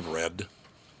 Not that I've read.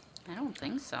 I don't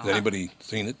think so. Has anybody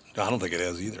seen it? I don't think it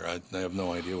has either. I have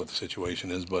no idea what the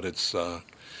situation is, but it's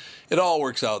it all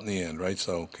works out in the end, right?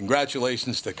 So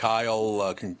congratulations to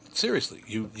Kyle. Seriously,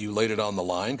 you laid it on the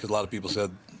line because a lot of people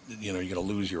said, you're going to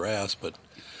lose your ass, but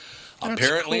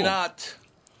apparently cool. not.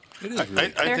 It is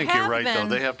really I There think you're have right, been-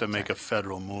 though. They have to make a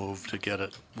federal move to get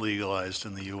it legalized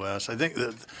in the U.S. I think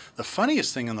the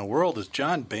funniest thing in the world is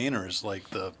John Boehner is like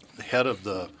the head of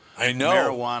the I know.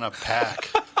 marijuana pack.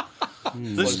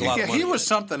 Was a lot of He money. was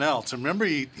something else. And remember,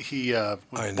 he I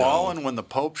was know. bawling when the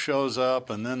Pope shows up,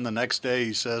 and then the next day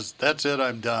he says, "That's it,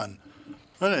 I'm done."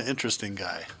 What an interesting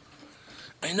guy.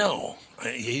 I know.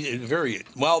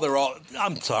 They're all.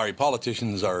 I'm sorry.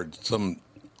 Politicians are some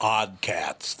odd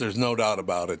cats. There's no doubt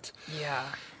about it. Yeah.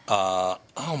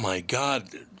 Oh my God,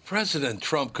 President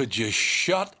Trump, could you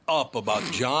shut up about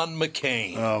John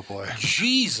McCain? Oh, boy.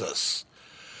 Jesus.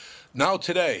 Now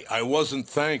today, I wasn't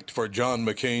thanked for John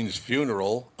McCain's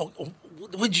funeral. Oh,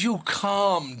 would you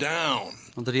calm down?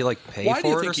 Well, did he pay Why do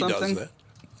you for it think or he something? does that?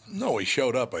 No, he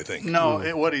showed up, I think. No,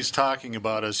 what he's talking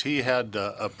about is he had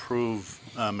to approve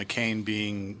McCain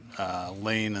being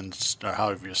laid in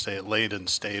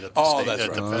state at the, Oh, state, that's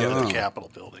at the, right. at the Yeah. Capitol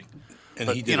building. And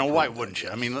But, he did why approve wouldn't that. you?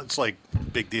 I mean, it's like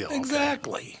big deal. okay?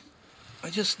 Exactly.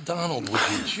 Donald, would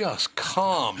you just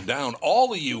calm down?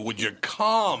 All of you, would you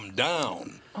calm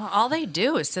down? Well, all they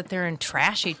do is sit there and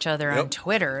trash each other on Yep.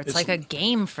 Twitter. It's like a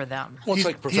game for them. Well, it's He's-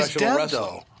 like professional he's dead, wrestling.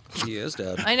 though. He is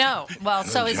dead. I know. Well,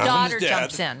 so his John's daughter dead.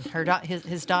 jumps in.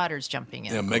 His daughter's jumping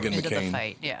in. Yeah, Meghan into McCain. the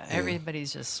fight. Yeah,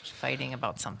 everybody's just fighting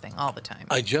about something all the time.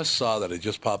 I just saw that. It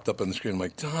just popped up on the screen. I'm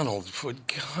like, Donald, for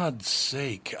God's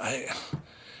sake. Hey,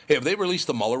 have they released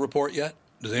the Mueller report yet?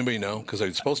 Does anybody know? Because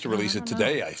they're supposed to release it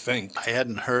today, I think. I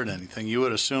hadn't heard anything. You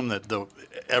would assume that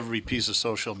every piece of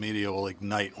social media will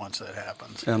ignite once that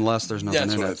happens. Unless there's nothing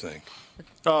That's in what I it. think.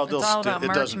 Oh, It's all about it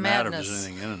March doesn't matter if Madness. there's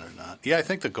anything in it or not. Yeah, I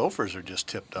think the Gophers are just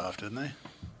tipped off, didn't they?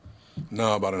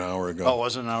 No, about an hour ago. Oh,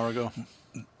 was it an hour ago?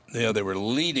 Yeah, they were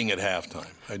leading at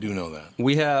halftime. I do know that.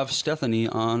 We have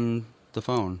Steffanie on the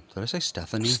phone. Did I say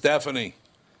Steffanie?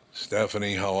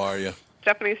 Stephanie, how are you?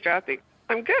 Steffanie Strathdee.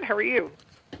 I'm good. How are you?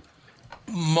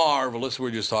 Marvelous.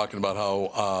 We're just talking about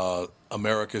how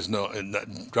America's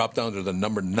dropped down to the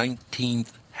number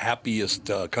 19th happiest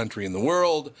country in the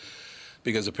world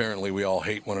because apparently we all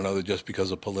hate one another just because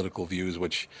of political views,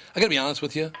 which I got to be honest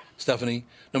with you, Stephanie,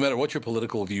 no matter what your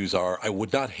political views are, I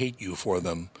would not hate you for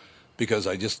them because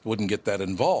I just wouldn't get that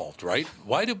involved, right?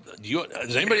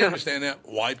 Does anybody understand that?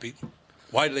 Why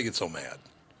do they get so mad?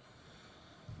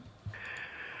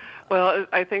 Well,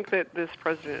 I think that this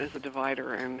president is a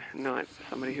divider and not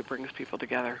somebody who brings people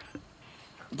together.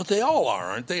 But they all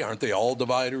are, aren't they? Aren't they all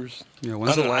dividers? Yeah,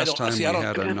 when's the last time we I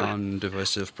had a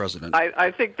non-divisive president? I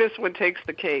think this one takes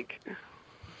the cake.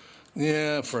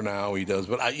 Yeah, for now he does,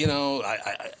 but It'll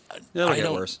get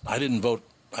worse. I didn't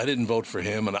vote for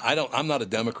him, and I'm not a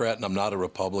Democrat and I'm not a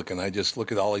Republican. I just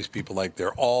look at all these people like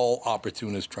they're all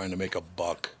opportunists trying to make a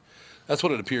buck. That's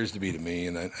what it appears to be to me,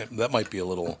 and that might be a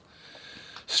little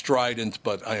strident,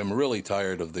 but I am really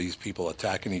tired of these people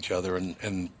attacking each other,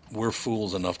 and we're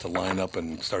fools enough to line up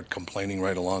and start complaining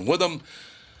right along with them.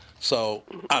 So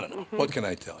I don't know. What can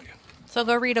I tell you? So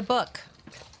go read a book.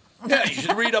 Yeah, you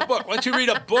should read a book. Why don't you read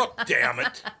a book, damn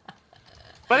it?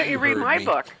 Why don't you read heard my me.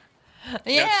 book?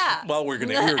 Yeah. Well, we're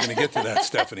gonna get to that,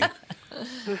 Stephanie.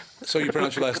 So you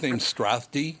pronounce your last name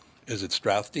Strathdee? Is it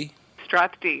Strathdee?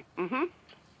 Strathdee. Mm-hmm.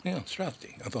 Yeah,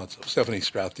 Strathdee. I thought so. Steffanie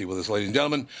Strathdee with us, ladies and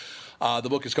gentlemen. The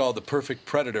book is called The Perfect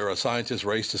Predator, A Scientist's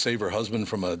Race to Save Her Husband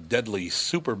from a Deadly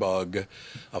Superbug,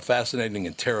 a fascinating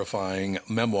and terrifying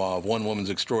memoir of one woman's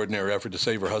extraordinary effort to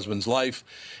save her husband's life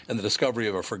and the discovery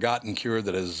of a forgotten cure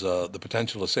that has the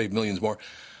potential to save millions more.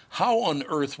 How on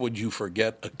earth would you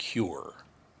forget a cure?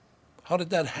 How did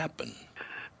that happen?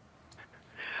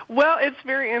 Well, it's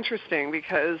very interesting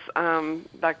because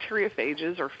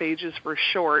bacteriophages, or phages for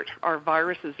short, are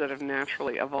viruses that have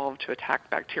naturally evolved to attack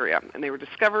bacteria. And they were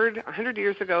discovered 100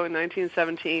 years ago in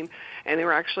 1917, and they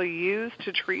were actually used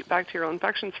to treat bacterial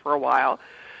infections for a while.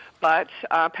 But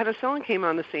penicillin came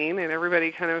on the scene, and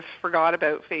everybody kind of forgot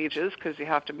about phages because you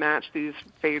have to match these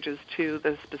phages to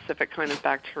the specific kind of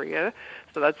bacteria.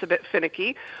 So that's a bit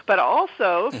finicky. But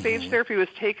also, phage therapy was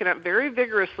taken up very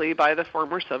vigorously by the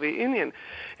former Soviet Union.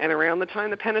 And around the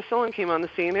time the penicillin came on the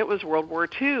scene, it was World War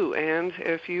II. And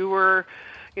if you were,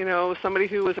 somebody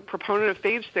who was a proponent of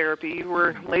phage therapy, you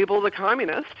were labeled a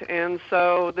communist. And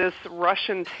so this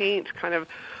Russian taint kind of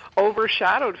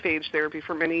overshadowed phage therapy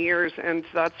for many years, and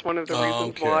that's one of the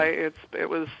reasons why it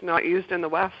was not used in the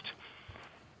West.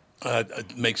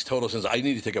 It makes total sense. I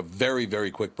need to take a very,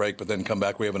 very quick break, but then come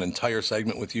back. We have an entire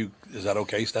segment with you. Is that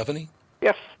okay, Stephanie?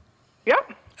 Yes.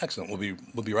 Yep. Excellent.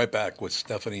 We'll be right back with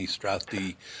Steffanie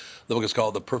Strathdee. The book is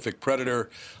called The Perfect Predator.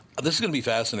 This is going to be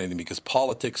fascinating because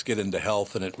politics get into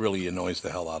health, and it really annoys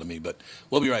the hell out of me. But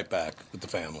we'll be right back with the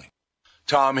family.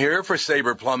 Tom here for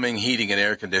Sabre Plumbing, Heating, and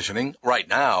Air Conditioning. Right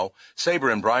now, Sabre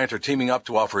and Bryant are teaming up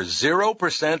to offer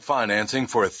 0% financing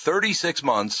for 36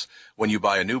 months when you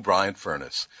buy a new Bryant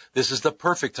furnace. This is the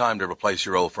perfect time to replace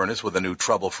your old furnace with a new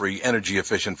trouble-free,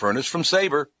 energy-efficient furnace from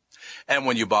Sabre. And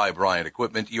when you buy Bryant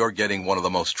equipment, you're getting one of the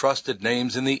most trusted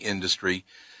names in the industry.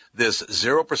 This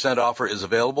 0% offer is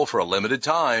available for a limited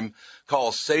time.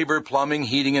 Call Sabre Plumbing,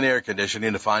 Heating, and Air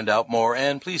Conditioning to find out more,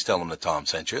 and please tell them that Tom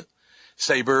sent you.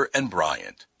 Sabre and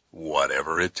Bryant,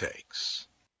 whatever it takes.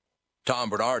 Tom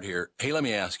Bernard here. Hey, let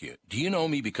me ask you, do you know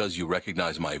me because you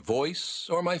recognize my voice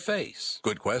or my face?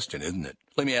 Good question, isn't it?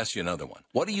 Let me ask you another one.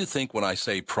 What do you think when I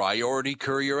say Priority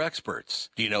Courier Experts?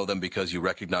 Do you know them because you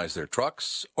recognize their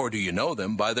trucks, or do you know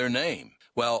them by their name?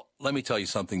 Well, let me tell you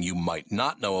something you might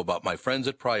not know about my friends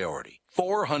at Priority.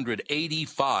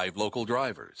 485 local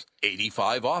drivers,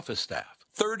 85 office staff,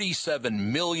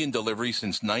 37 million deliveries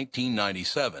since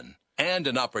 1997, and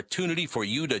an opportunity for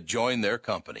you to join their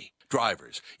company.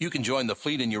 Drivers, you can join the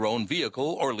fleet in your own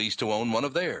vehicle or lease to own one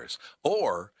of theirs.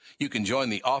 Or you can join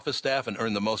the office staff and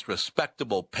earn the most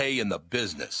respectable pay in the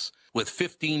business with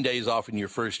 15 days off in your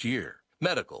first year.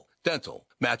 Medical, dental,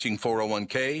 matching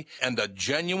 401k, and a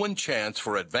genuine chance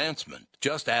for advancement.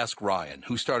 Just ask Ryan,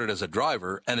 who started as a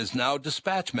driver and is now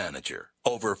dispatch manager.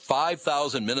 Over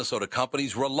 5,000 Minnesota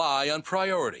companies rely on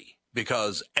Priority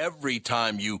because every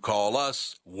time you call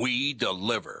us, we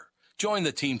deliver. Join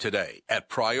the team today at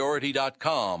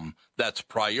Priority.com. That's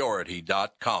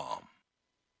Priority.com.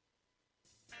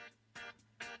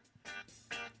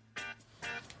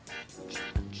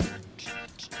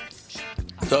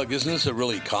 Doug, isn't this a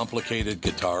really complicated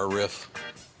guitar riff?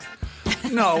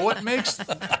 No, what makes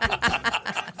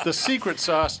the secret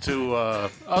sauce to,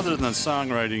 other than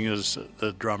songwriting, is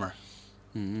the drummer.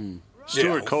 Mm-hmm.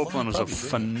 Stuart Copeland was a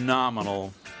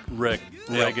phenomenal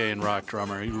reggae and rock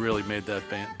drummer. He really made that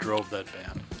band, drove that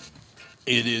band.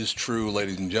 It is true,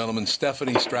 ladies and gentlemen.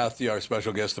 Steffanie Strathdee, our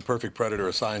special guest, The Perfect Predator,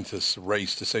 a scientist's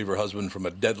race to save her husband from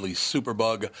a deadly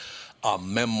superbug, a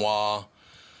memoir.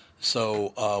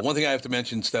 So one thing I have to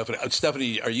mention,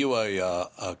 Steffanie, are you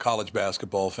a college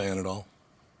basketball fan at all?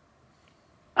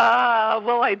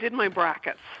 Well, I did my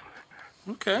brackets.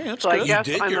 Okay, that's so good. I guess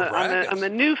You did your brackets. I'm a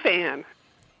new fan.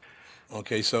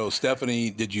 Okay, so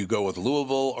Steffanie, did you go with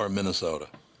Louisville or Minnesota?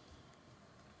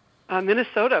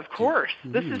 Minnesota, of course.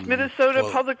 This is Minnesota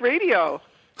Public Radio.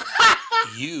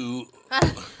 You...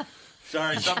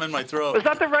 Sorry, something in my throat. Was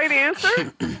that the right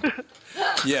answer?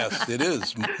 Yes, it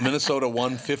is. Minnesota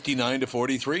won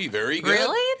 59-43. Very good.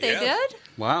 Really? They did?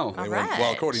 Wow. All right.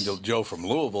 Well, according to Joe from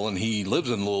Louisville, and he lives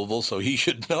in Louisville, so he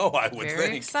should know, I would Very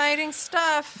think. exciting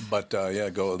stuff. But,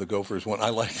 the Gophers won. I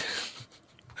liked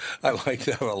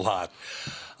that a lot.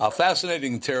 A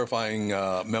fascinating and terrifying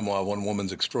memoir of one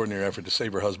woman's extraordinary effort to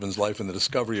save her husband's life and the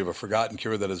discovery of a forgotten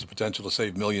cure that has the potential to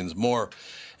save millions more.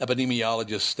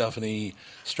 Epidemiologist Steffanie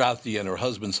Strathdee and her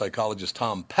husband, psychologist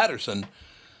Tom Patterson.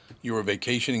 You were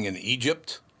vacationing in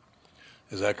Egypt.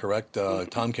 Is that correct?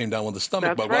 Tom came down with a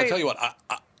stomach That's bug. right. Well, I'll tell you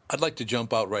what, I'd like to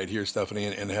jump out right here,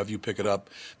 Steffanie, and have you pick it up,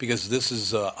 because this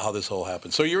is how this whole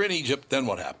happened. So you're in Egypt, then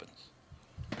what happens?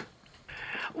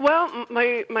 Well,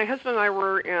 my husband and I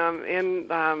were in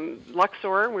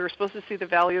Luxor. We were supposed to see the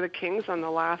Valley of the Kings on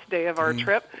the last day of our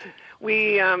trip.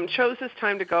 We chose this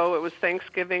time to go. It was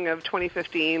Thanksgiving of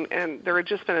 2015, and there had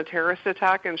just been a terrorist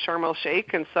attack in Sharm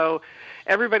el-Sheikh, and so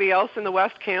everybody else in the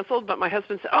West canceled, but my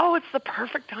husband said, "Oh, it's the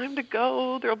perfect time to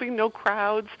go. There'll be no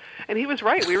crowds." And he was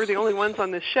right. We were the only ones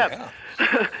on this ship.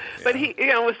 Yeah. But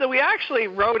so we actually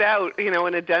wrote out,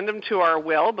 an addendum to our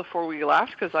will before we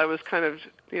left, because I was kind of,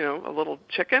 a little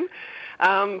chicken.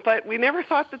 But we never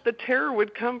thought that the terror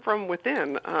would come from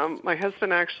within. My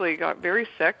husband actually got very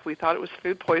sick. We thought it was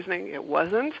food poisoning. It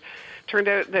wasn't. Turned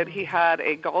out that he had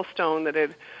a gallstone that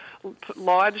had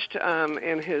lodged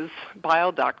in his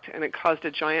bile duct, and it caused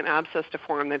a giant abscess to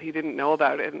form that he didn't know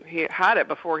about. And he had it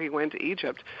before he went to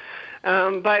Egypt.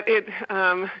 But it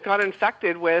got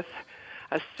infected with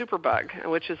a superbug,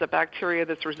 which is a bacteria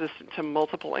that's resistant to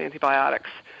multiple antibiotics.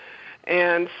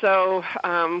 And so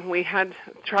we had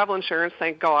travel insurance,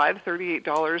 thank God.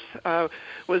 $38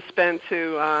 was spent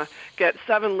to get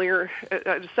 7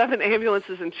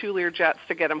 ambulances and 2 Lear jets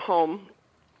to get him home.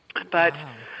 But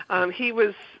he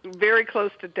was very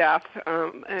close to death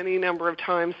any number of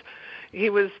times. He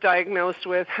was diagnosed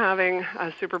with having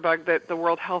a superbug that the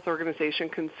World Health Organization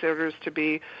considers to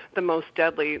be the most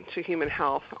deadly to human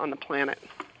health on the planet.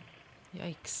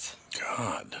 Yikes.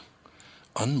 God.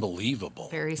 Unbelievable.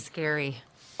 Very scary.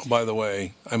 Oh, by the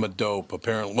way, I'm a dope,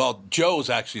 apparently. Well, Joe's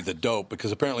actually the dope,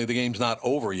 because apparently the game's not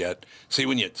over yet. See,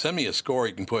 when you send me a score,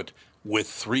 you can put with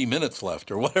 3 minutes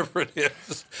left or whatever it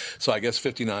is. So I guess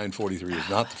 59-43 is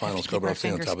not the final score, but I'll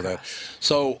stay on top of that.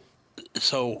 So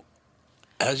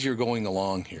as you're going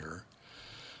along here,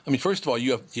 I mean, first of all,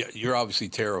 you're obviously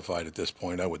terrified at this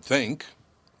point, I would think,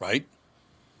 right?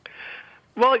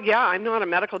 Well, yeah, I'm not a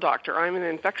medical doctor. I'm an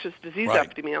infectious disease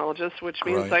epidemiologist, which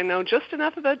means I know just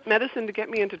enough about medicine to get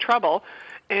me into trouble.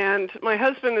 And my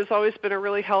husband has always been a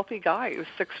really healthy guy. He was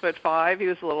 6'5". He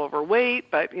was a little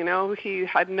overweight, but, he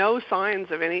had no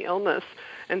signs of any illness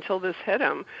until this hit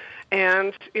him.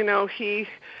 And,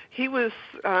 he was,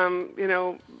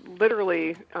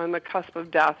 literally on the cusp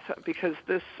of death, because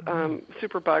this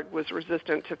superbug was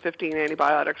resistant to 15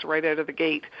 antibiotics right out of the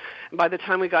gate. And by the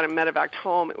time we got him medevaced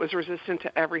home, it was resistant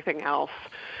to everything else,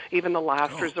 even the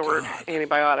last resort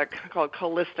antibiotic called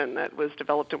colistin that was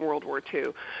developed in World War II.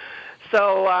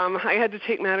 So I had to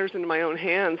take matters into my own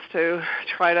hands to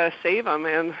try to save him,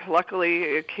 and luckily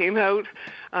it came out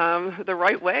the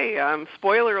right way.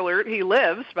 Spoiler alert, he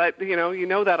lives, but you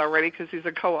know that already because he's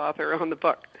a co-author on the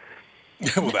book.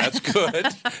 Well, that's good.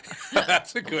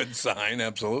 That's a good sign,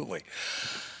 absolutely.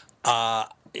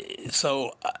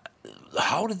 So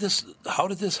how did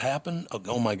this happen?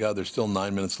 Oh my God, there's still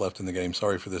 9 minutes left in the game.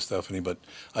 Sorry for this, Steffanie, but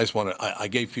I just want to. I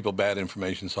gave people bad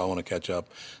information, so I want to catch up.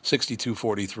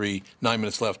 62-43, 9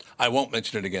 minutes left. I won't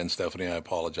mention it again, Steffanie. I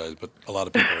apologize, but a lot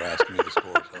of people are asking me the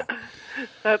score.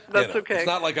 So that's okay. It's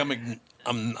not like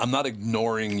I'm not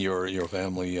ignoring your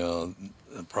family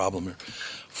problem here.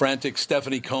 Frantic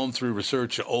Steffanie combed through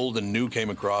research, old and new, came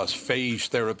across phage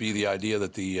therapy, the idea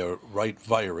that the right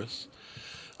virus,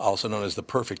 also known as the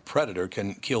perfect predator,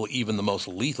 can kill even the most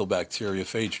lethal bacteria.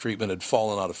 Phage treatment had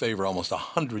fallen out of favor almost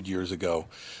 100 years ago.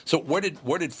 So where did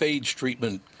phage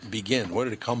treatment begin? Where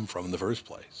did it come from in the first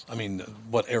place? I mean,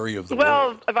 what area of the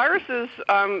world? Well, viruses,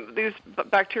 these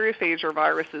bacteriophage are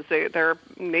viruses. They're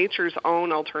nature's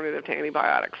own alternative to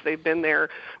antibiotics. They've been there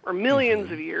for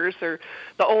millions of years. They're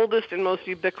the oldest and most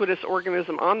ubiquitous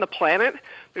organism on the planet.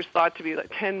 There's thought to be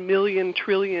like 10 million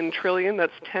trillion.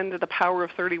 That's 10 to the power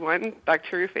of 31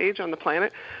 bacteriophage on the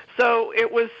planet. So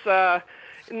it was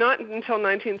not until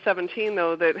 1917,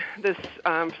 though, that this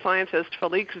scientist,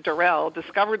 Felix Durrell,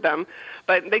 discovered them.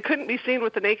 But they couldn't be seen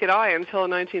with the naked eye until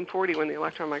 1940 when the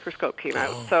electron microscope came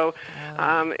out. So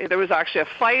there was actually a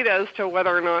fight as to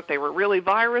whether or not they were really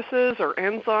viruses or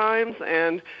enzymes,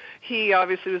 and he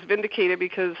obviously was vindicated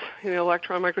because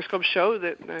electron microscopes show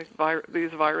that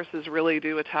these viruses really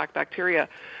do attack bacteria.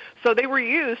 So they were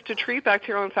used to treat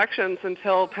bacterial infections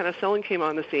until penicillin came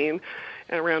on the scene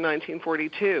around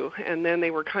 1942. And then they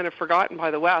were kind of forgotten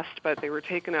by the West, but they were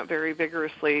taken up very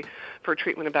vigorously for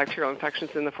treatment of bacterial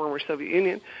infections in the former Soviet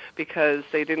Union because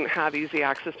they didn't have easy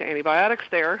access to antibiotics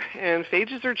there. And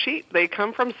phages are cheap. They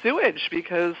come from sewage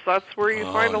because that's where you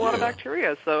find a lot of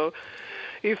bacteria. So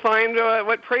you find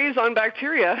what preys on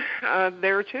bacteria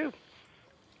there, too.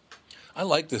 I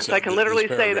like this. So I can literally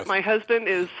say that my husband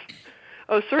is...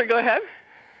 Oh, sorry, go ahead.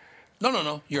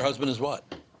 No. Your husband is what?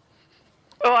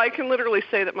 Well, I can literally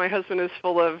say that my husband is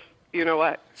full of You know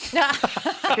what? Can't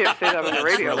say that on the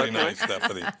radio. That's really nice,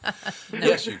 Stephanie.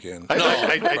 Yes, you can.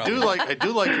 I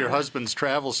do like your husband's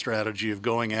travel strategy of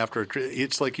going after.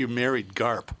 It's like you married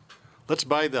Garp. Let's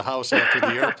buy the house after the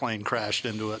airplane crashed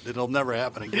into it. It'll never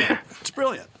happen again. It's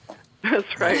brilliant.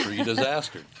 That's right.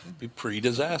 Pre-disastered.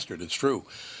 Pre-disastered. It's true.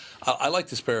 I like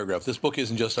this paragraph. This book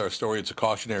isn't just our story. It's a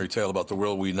cautionary tale about the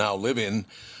world we now live in,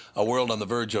 a world on the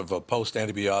verge of a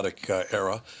post-antibiotic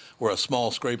era where a small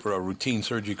scrape or a routine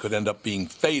surgery could end up being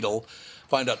fatal.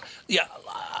 Find out. Yeah,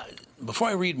 before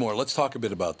I read more, let's talk a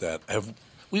bit about that.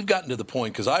 We've gotten to the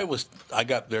point, because I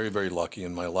got very, very lucky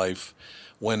in my life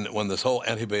when this whole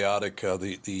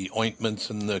antibiotic, the ointments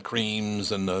and the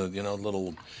creams and the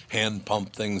little hand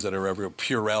pump things that are everywhere.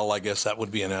 Purell, I guess that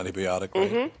would be an antibiotic,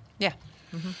 right? Mm-hmm. Yeah.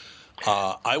 Mm-hmm.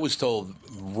 I was told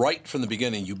right from the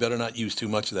beginning, you better not use too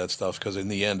much of that stuff because in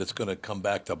the end it's going to come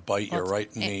back to bite you right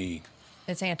in the...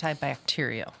 It's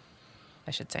antibacterial,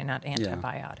 I should say, not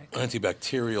antibiotic. Yeah.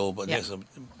 Antibacterial, but yeah.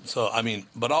 So I mean,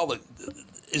 but all the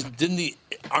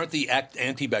aren't the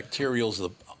antibacterials the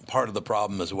part of the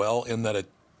problem as well? In that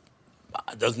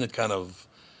doesn't it kind of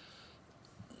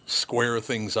square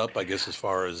things up? I guess as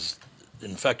far as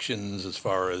infections, as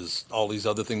far as all these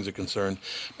other things are concerned.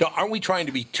 Now, aren't we trying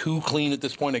to be too clean at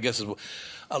this point? I guess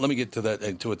let me get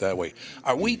to it that way.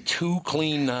 Are we too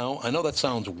clean now? I know that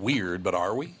sounds weird, but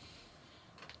are we?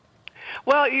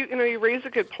 Well, you raise a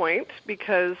good point,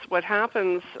 because what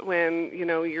happens when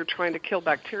you're trying to kill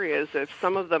bacteria is if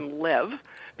some of them live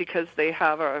because they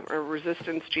have a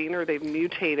resistance gene or they've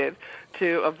mutated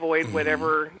to avoid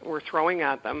whatever we're throwing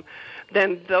at them,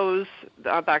 then those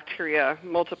bacteria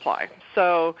multiply.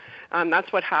 So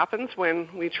that's what happens when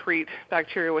we treat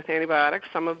bacteria with antibiotics.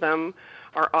 Some of them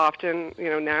are often,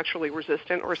 naturally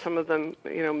resistant, or some of them,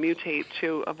 mutate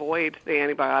to avoid the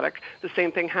antibiotic. The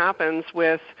same thing happens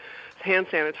with hand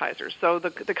sanitizers. So the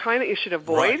kind that you should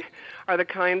avoid are the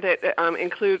kind that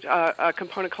include a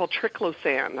component called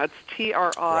triclosan. That's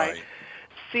TRICLOSAN,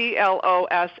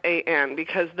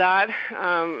 because that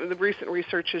the recent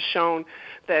research has shown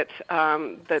that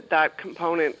that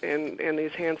component in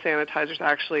these hand sanitizers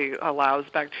actually allows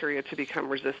bacteria to become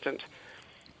resistant.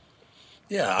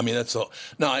 Yeah, I mean, that's all.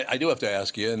 Now, I do have to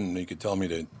ask you, and you could tell me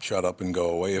to shut up and go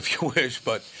away if you wish,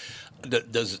 but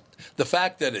does the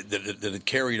fact that it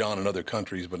carried on in other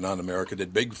countries but not in America,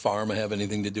 did Big Pharma have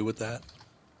anything to do with that?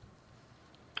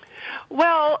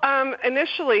 Well,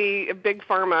 initially, Big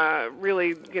Pharma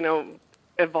really,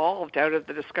 evolved out of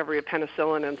the discovery of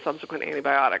penicillin and subsequent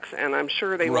antibiotics, and I'm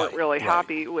sure they weren't really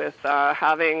happy with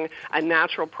having a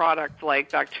natural product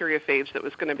like bacteriophage that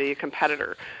was going to be a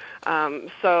competitor.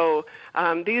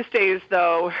 These days,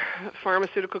 though,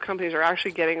 pharmaceutical companies are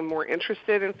actually getting more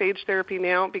interested in phage therapy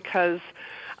now, because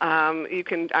you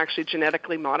can actually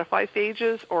genetically modify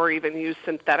phages or even use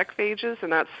synthetic phages,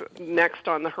 and that's next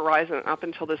on the horizon. Up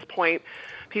until this point,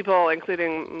 people,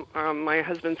 including my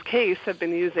husband's case, have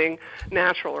been using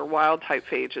natural or wild-type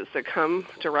phages that come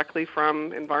directly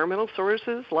from environmental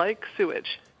sources like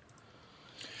sewage.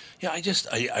 Yeah,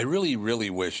 I really,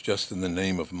 really wish, just in the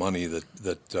name of money,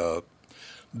 that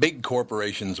big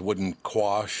corporations wouldn't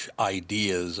quash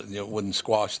ideas, wouldn't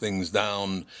squash things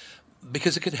down,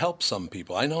 because it could help some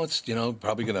people. I know it's,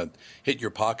 probably going to hit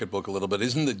your pocketbook a little bit.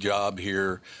 Isn't the job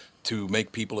here to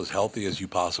make people as healthy as you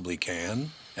possibly can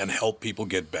and help people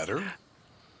get better?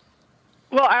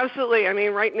 Well, absolutely. I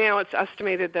mean, right now it's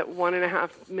estimated that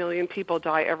 1.5 million people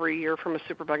die every year from a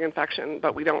superbug infection,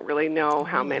 but we don't really know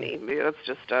how many. That's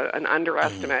just an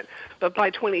underestimate. But by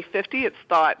 2050, it's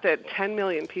thought that 10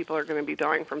 million people are going to be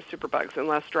dying from superbugs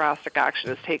unless drastic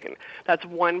action is taken. That's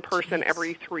one person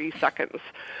every 3 seconds.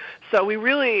 So we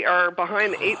really are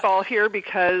behind the 8 ball here,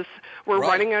 because we're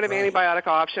running out of antibiotic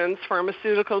options.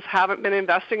 Pharmaceuticals haven't been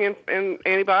investing in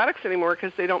antibiotics anymore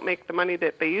because they don't make the money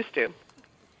that they used to.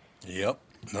 Yep.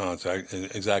 No, it's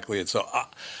exactly it. So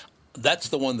that's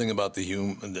the one thing about the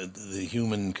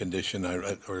human condition,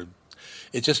 or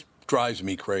it just drives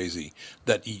me crazy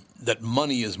that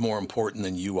money is more important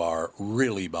than you are.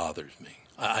 Really bothers me.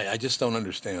 I just don't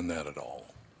understand that at all.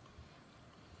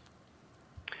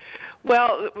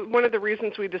 Well, one of the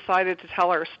reasons we decided to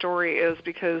tell our story is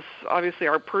because obviously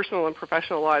our personal and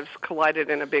professional lives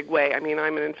collided in a big way. I mean,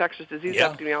 I'm an infectious disease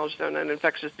epidemiologist, and an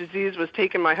infectious disease was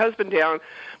taking my husband down.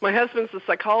 My husband's a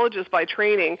psychologist by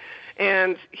training,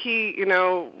 and he,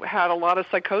 had a lot of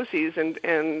psychoses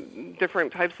and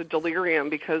different types of delirium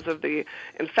because of the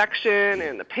infection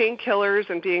and the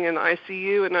painkillers and being in the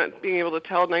ICU and not being able to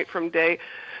tell night from day.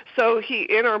 So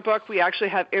in our book, we actually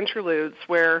have interludes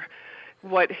where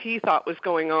what he thought was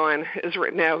going on is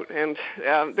written out, and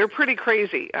they're pretty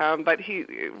crazy. But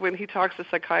when he talks to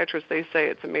psychiatrists, they say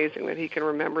it's amazing that he can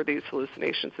remember these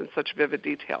hallucinations in such vivid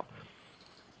detail.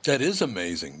 That is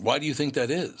amazing. Why do you think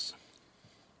that is?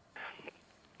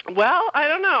 Well, I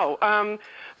don't know.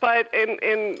 But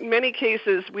in many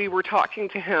cases, we were talking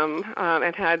to him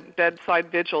and had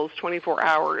bedside vigils 24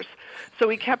 hours. So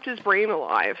he kept his brain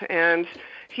alive. And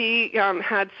he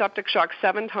had septic shock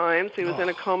 7 times. He was in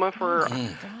a coma for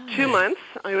 2 months.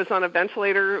 I was on a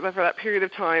ventilator for that period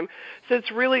of time. So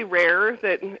it's really rare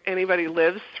that anybody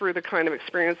lives through the kind of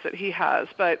experience that he has.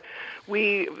 But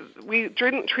we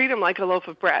didn't treat him like a loaf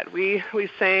of bread. We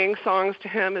sang songs to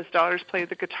him. His daughters played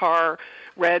the guitar,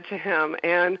 read to him.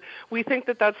 And we think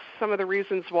that that's some of the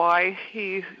reasons why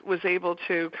he was able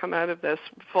to come out of this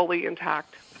fully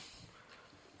intact.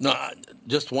 No,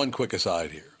 just one quick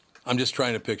aside here. I'm just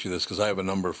trying to picture this because I have a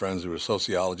number of friends who are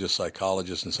sociologists,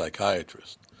 psychologists, and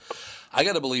psychiatrists. I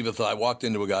got to believe if I walked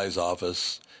into a guy's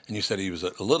office and you said he was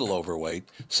a little overweight,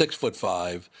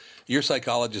 6'5", your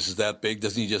psychologist is that big,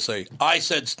 doesn't he just say, "I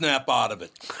said snap out of it"?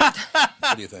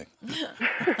 What do you think?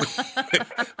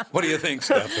 What do you think,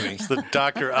 Steffanie? It's the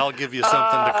doctor, I'll give you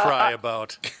something to cry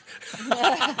about.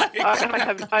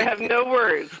 I have no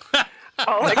words.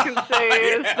 All I can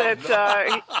say is that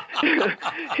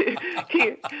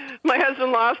my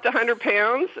husband lost 100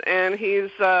 pounds, and he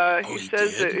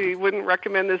says that he wouldn't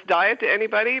recommend this diet to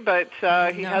anybody, but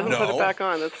he hasn't put it back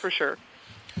on, that's for sure.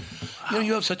 You know,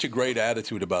 you have such a great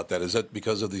attitude about that. Is that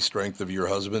because of the strength of your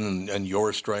husband and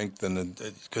your strength? And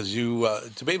because you,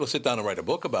 to be able to sit down and write a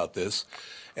book about this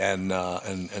and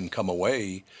come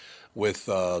away with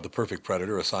The Perfect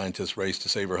Predator, a scientist's race to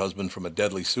save her husband from a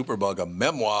deadly superbug, a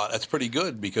memoir, that's pretty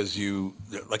good because you,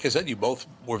 like I said, you both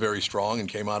were very strong and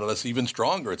came out of this even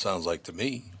stronger, it sounds like to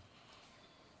me.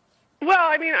 Well,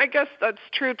 I mean, I guess that's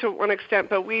true to one extent,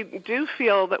 but we do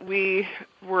feel that we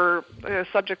were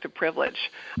subject to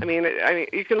privilege. I mean,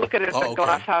 you can look at it as a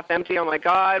glass half empty. Oh, my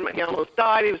God, he almost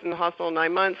died. He was in the hospital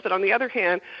 9 months. But on the other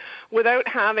hand, without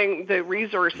having the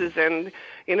resources and,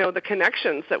 the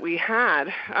connections that we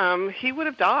had, he would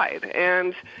have died.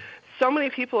 And so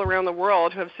many people around the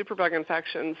world who have superbug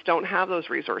infections don't have those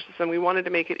resources, and we wanted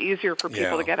to make it easier for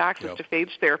people to get access to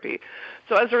phage therapy.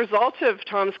 So as a result of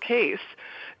Tom's case,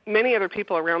 many other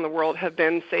people around the world have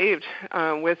been saved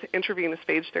with intravenous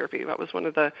phage therapy. That was one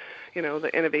of the,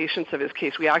 the innovations of his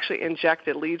case. We actually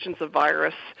injected legions of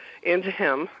virus into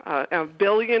him, 1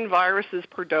 billion viruses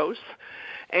per dose,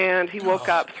 and he woke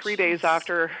up 3 days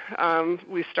after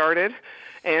we started.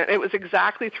 And it was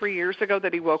exactly 3 years ago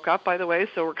that he woke up, by the way,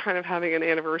 so we're kind of having an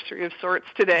anniversary of sorts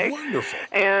today. Wonderful.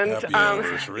 And happy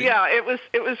anniversary. Yeah, it was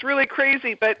really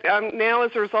crazy. But now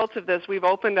as a result of this, we've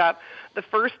opened up the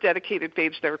first dedicated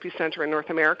phage therapy center in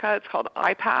North America. It's called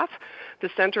IPATH, the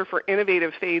Center for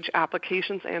Innovative Phage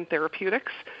Applications and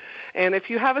Therapeutics. And if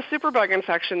you have a superbug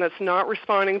infection that's not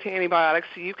responding to antibiotics,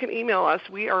 you can email us.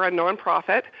 We are a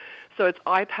nonprofit, so it's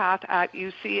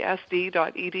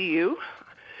ipath@ucsd.edu.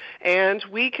 And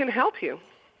we can help you.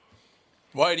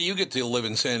 Why do you get to live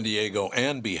in San Diego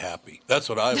and be happy? That's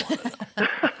what I want to know.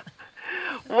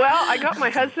 Well, I got my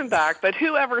husband back, but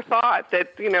who ever thought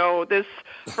that, this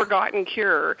forgotten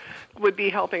cure would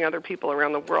be helping other people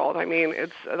around the world? I mean,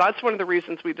 that's one of the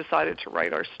reasons we decided to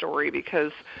write our story,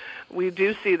 because we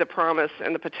do see the promise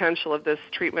and the potential of this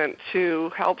treatment to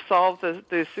help solve the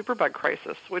superbug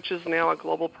crisis, which is now a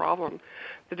global problem.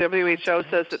 The WHO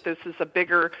says that this is a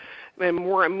bigger and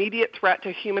more immediate threat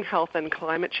to human health than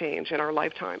climate change in our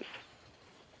lifetimes.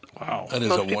 Wow. That is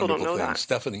Most a people don't wonderful know thing. that.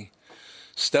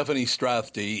 Steffanie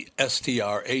Strathdee,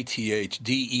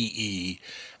 Strathdee,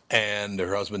 and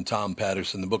her husband, Tom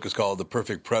Patterson. The book is called The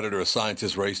Perfect Predator, a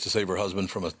scientist's race to save her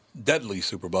husband from a deadly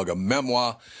superbug, a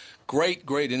memoir. Great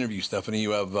interview, Steffanie.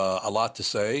 You have a lot to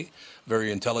say,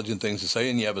 very intelligent things to say,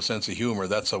 and you have a sense of humor.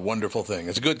 That's a wonderful thing.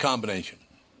 It's a good combination.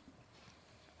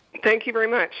 Thank you very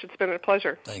much. It's been a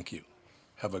pleasure. Thank you.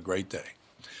 Have a great day.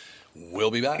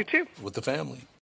 We'll be back You too. with the family.